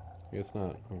 I guess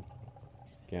not. Oh.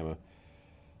 Gamma.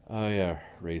 Oh yeah,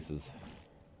 races.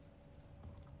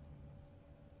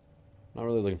 Not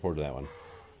really looking forward to that one.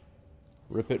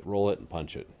 Rip it, roll it, and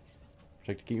punch it.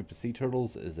 Protect to keep up to sea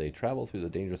turtles as they travel through the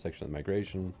dangerous section of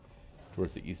migration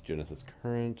towards the East Genesis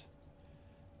Current.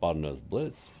 Bottlenose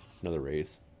Blitz, another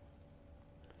race.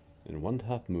 And one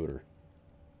tough mooter.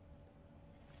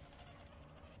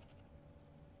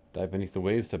 Dive beneath the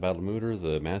waves to battle Mooter,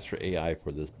 the master AI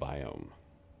for this biome.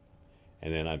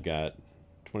 And then I've got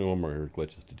 21 more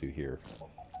glitches to do here.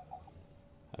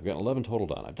 I've got 11 total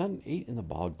done. I've done 8 in the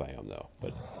bog biome though,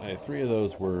 but 3 of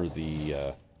those were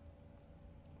the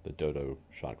dodo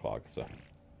shot clock. So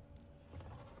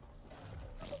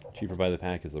cheaper by the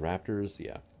pack is the raptors,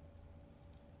 yeah.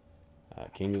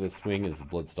 King of the swing is the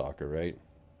bloodstalker, right?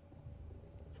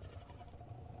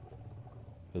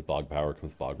 With bog power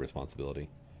comes bog responsibility.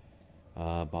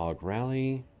 Bog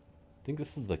rally. I think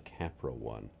this is the Capra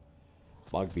one.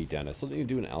 Bog beatdown. I still need to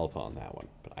do an alpha on that one,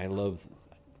 but I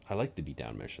like the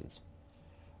beatdown missions.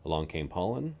 Along came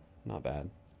Pollen, not bad.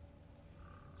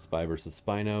 Spy versus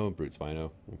Spino, Brute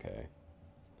Spino, okay.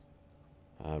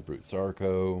 Brute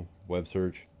Sarco, Web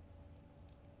Search.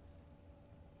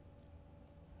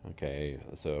 Okay,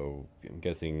 so I'm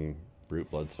guessing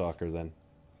Brute Bloodstalker then.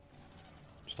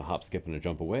 Just a hop, skip, and a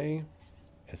jump away.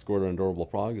 Escort an adorable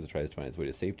frog as it tries to find its way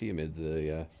to safety amid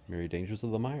the myriad dangers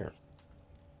of the mire.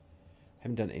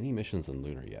 Haven't done any missions in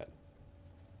Lunar yet.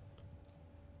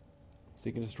 So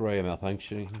you can destroy a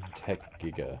malfunctioning tech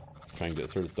giga. It's trying to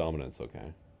assert its dominance,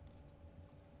 okay.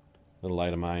 Little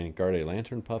light of mine. Guard a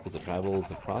lantern pup as it travels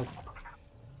across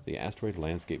the asteroid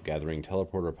landscape, gathering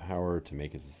teleporter power to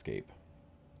make its escape.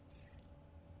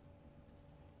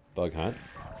 Bug hunt.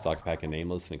 Stalk a pack of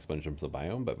nameless and expunge them from the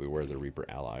biome, but beware the Reaper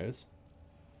allies.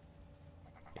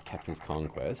 A Captain's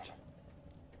Conquest.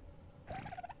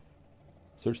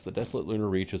 Search the desolate lunar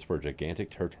reaches for a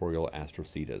gigantic territorial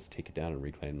Astrocetus. Take it down and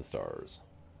reclaim the stars.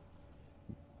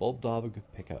 Bulb Dog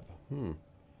pickup.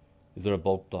 Is there a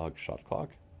Bulb Dog shot clock?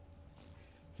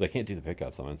 Because I can't do the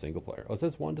pickups. I'm on single player. Oh, it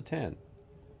says 1 to 10.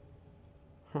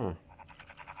 Huh.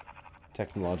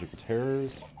 Technological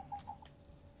terrors.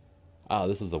 Ah,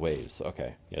 this is the waves.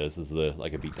 Okay. Yeah, this is the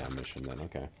like a beatdown mission then.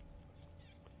 Okay.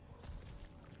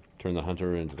 Turn the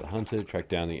hunter into the hunted. Track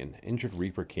down the injured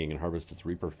Reaper King and harvest its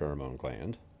Reaper pheromone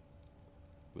gland.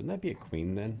 Wouldn't that be a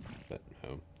queen then? But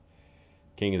no.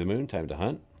 King of the Moon. Time to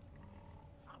hunt.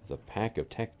 There's a pack of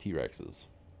tech T-Rexes.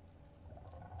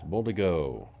 To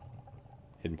go.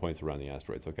 Hidden points around the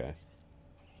asteroids. Okay.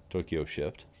 Tokyo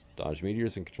Shift. Dodge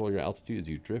meteors and control your altitude as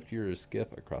you drift your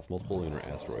skiff across multiple lunar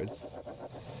asteroids.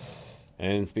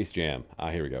 And Space Jam.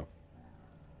 Ah, here we go.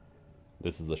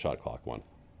 This is the shot clock one.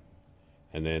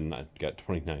 And then I've got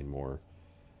 29 more.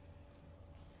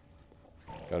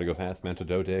 Gotta go fast.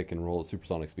 Mantodotic and roll at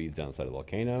supersonic speeds down the side of the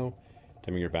volcano.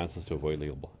 Timing your bounces to avoid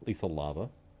lethal lava.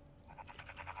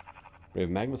 Brave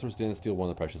magma source didn't steal one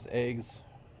of the precious eggs.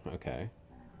 Okay.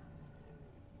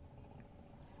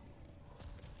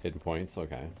 Hidden points,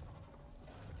 okay.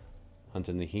 Hunt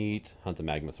in the heat. Hunt the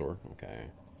magmasaur, okay.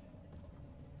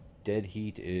 Dead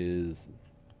heat is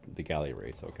the galley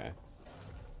race, okay.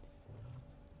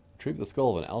 Retrieve the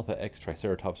skull of an Alpha X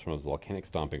Triceratops from its volcanic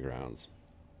stomping grounds.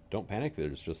 Don't panic,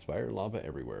 there's just fire and lava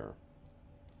everywhere.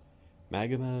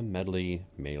 Magma Medley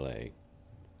Melee.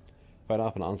 Fight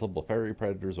off an ensemble of fiery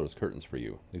predators or its curtains for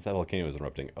you. At least that volcano is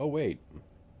erupting. Oh, wait.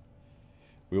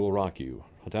 We will rock you.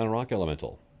 Hunt down a rock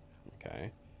elemental.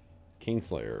 Okay.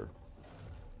 Kingslayer.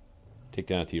 Take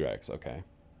down a T-Rex. Okay.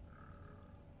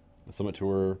 A summit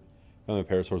tour. Family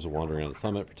parasaurs are wandering on the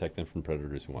summit. Protect them from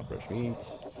predators who want fresh meat.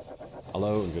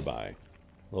 Hello and goodbye.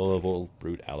 Low level,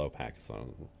 brute, aloe,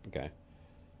 Pakistan. Okay.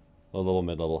 Low level,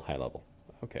 mid level, high level.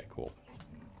 Okay, cool.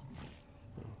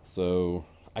 So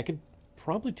I could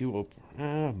probably do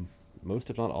most,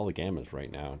 if not all, the gammas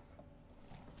right now.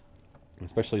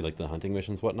 Especially like the hunting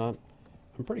missions, whatnot.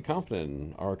 I'm pretty confident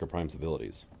in Arca Prime's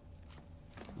abilities.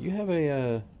 You have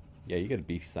a, yeah, you got a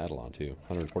beefy saddle on too.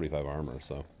 145 armor,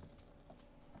 so.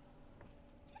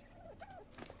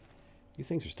 These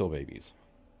things are still babies.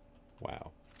 Wow.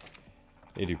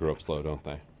 They do grow up slow, don't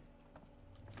they?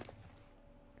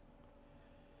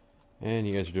 And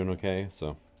you guys are doing okay,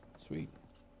 so sweet.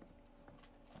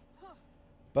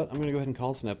 But I'm going to go ahead and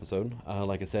call this an episode.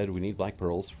 Like I said, we need black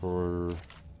pearls for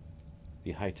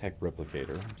the high-tech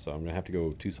replicator, so I'm going to have to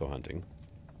go Tuso hunting.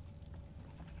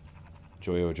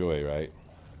 Joy oh joy, right?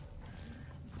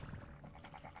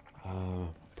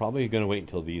 Probably going to wait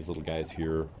until these little guys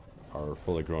here are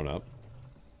fully grown up.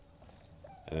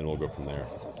 And then we'll go from there.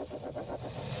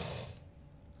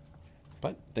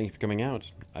 But thank you for coming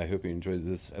out. I hope you enjoyed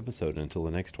this episode. Until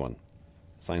the next one.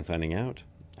 Signing out.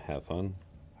 Have fun.